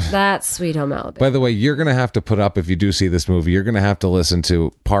 That's Sweet Home Alabama. By the way, you're going to have to put up, if you do see this movie, you're going to have to listen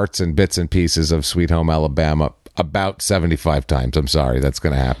to parts and bits and pieces of Sweet Home Alabama about 75 times. I'm sorry, that's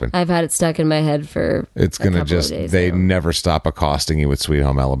going to happen. I've had it stuck in my head for It's going to couple of just, days they now. never stop accosting you with Sweet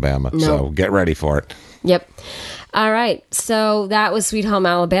Home Alabama. So get ready for it. Yep. All right. So that was Sweet Home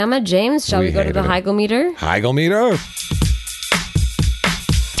Alabama. James, shall we go to hated the it. Heigl meter? Heigl meter.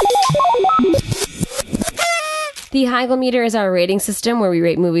 The Heigl meter is our rating system where we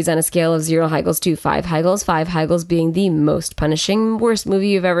rate movies on a scale of 0 Heigls to 5 Heigls. 5 Heigls being the most punishing, worst movie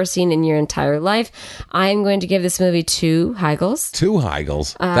you've ever seen in your entire life. I am going to give this movie 2 Heigls. 2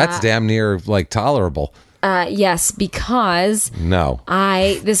 Heigls. That's damn near like tolerable. Yes, because No.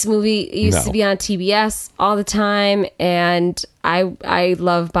 this movie used to be on TBS all the time, and I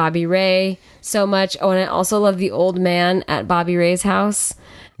love Bobby Ray so much. Oh, and I also love the old man at Bobby Ray's house.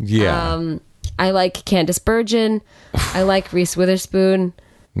 Yeah. I like Candace Bergen. I like Reese Witherspoon.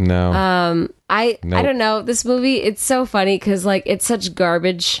 No. I Nope. don't know. This movie, it's so funny because like it's such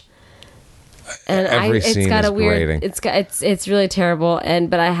garbage. And Every it's scene got is a weird. grating. It's really terrible.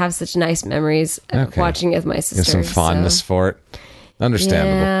 But I have such nice memories watching it with my sister. There's some fondness so. for it.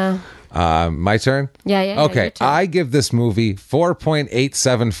 Understandable. Yeah. My turn? Yeah, your Okay, turn. I give this movie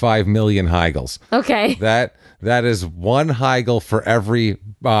 4.875 million Heigls. Okay. That is 1 Heigl for every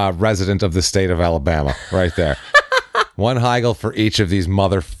resident of the state of Alabama, right there. 1 Heigl for each of these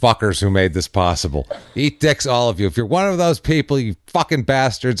motherfuckers who made this possible. Eat dicks, all of you. If you're one of those people, you fucking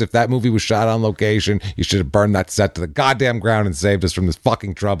bastards, if that movie was shot on location, you should have burned that set to the goddamn ground and saved us from this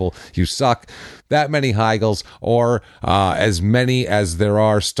fucking trouble. You suck. That many Heigls, or as many as there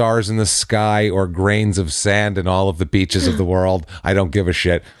are stars in the sky or grains of sand in all of the beaches of the world. I don't give a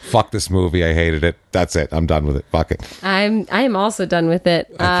shit. Fuck this movie. I hated it. That's it. I'm done with it. Fuck it. I am also done with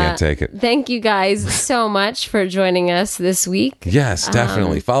it. I can't take it. Thank you guys so much for joining us this week. Yes,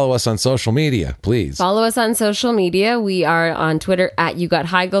 definitely. Follow us on social media, please. Follow us on social media. We are on Twitter at You Got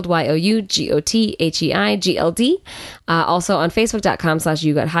Heigled, YOUGOTHEIGLD. Also on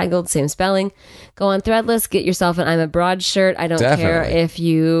Facebook.com/You Got Heigled, same spelling. Go on Threadless, get yourself an I'm a Broad shirt. I don't care Definitely. if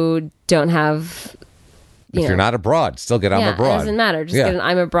you don't have. If you're not abroad, still get I'm Yeah, abroad. it doesn't matter. Just get an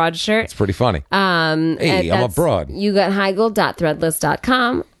I'm a Broad shirt. It's pretty funny. Hey, I'm abroad. You got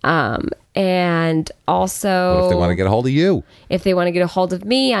Heigled.threadless.com. And also, What if they want to get a hold of you? if they want to get a hold of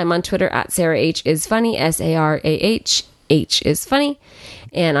me, I'm on Twitter at Sarah H is funny, SARAH, H is funny,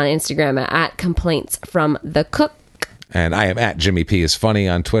 and on Instagram at complaints from the cook. And I am at Jimmy P is funny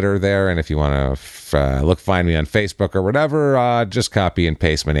on Twitter there. And if you want to find me on Facebook or whatever, just copy and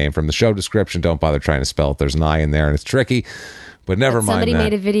paste my name from the show description. Don't bother trying to spell it. There's an I in there and it's tricky. But never mind Somebody that.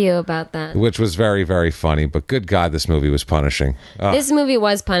 made a video about that. Which was very, very funny. But good God, this movie was punishing. This movie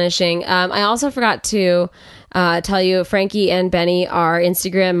was punishing. I also forgot to tell you Frankie and Benny are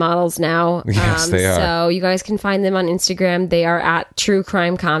Instagram models now. Yes, they are. So you guys can find them on Instagram. They are at True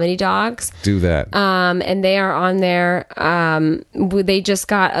Crime Comedy Dogs. Do that. And they are on there. They just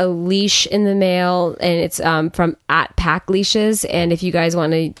got a leash in the mail, and it's from at Pack Leashes. And if you guys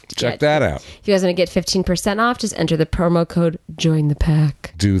want to check that out, if you guys want to get 15% off, just enter the promo code Join the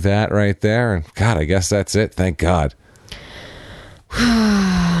Pack. Do that right there. And God, I guess that's it. Thank God.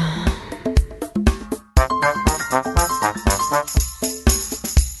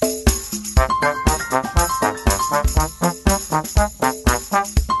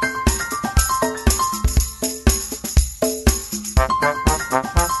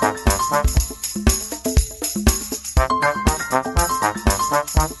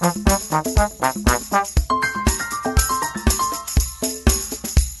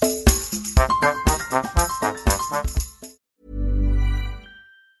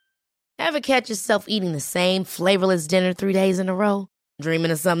 Ever catch yourself eating the same flavorless dinner 3 days in a row?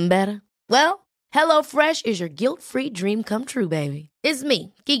 Dreaming of something better? Well, HelloFresh is your guilt-free dream come true, baby. It's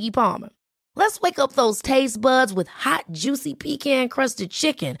me, Keke Palmer. Let's wake up those taste buds with hot, juicy pecan-crusted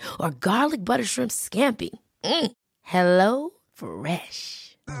chicken or garlic butter shrimp scampi. Hello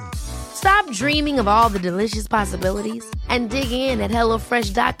Fresh. Stop dreaming of all the delicious possibilities and dig in at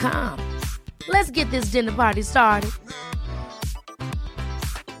HelloFresh.com. Let's get this dinner party started.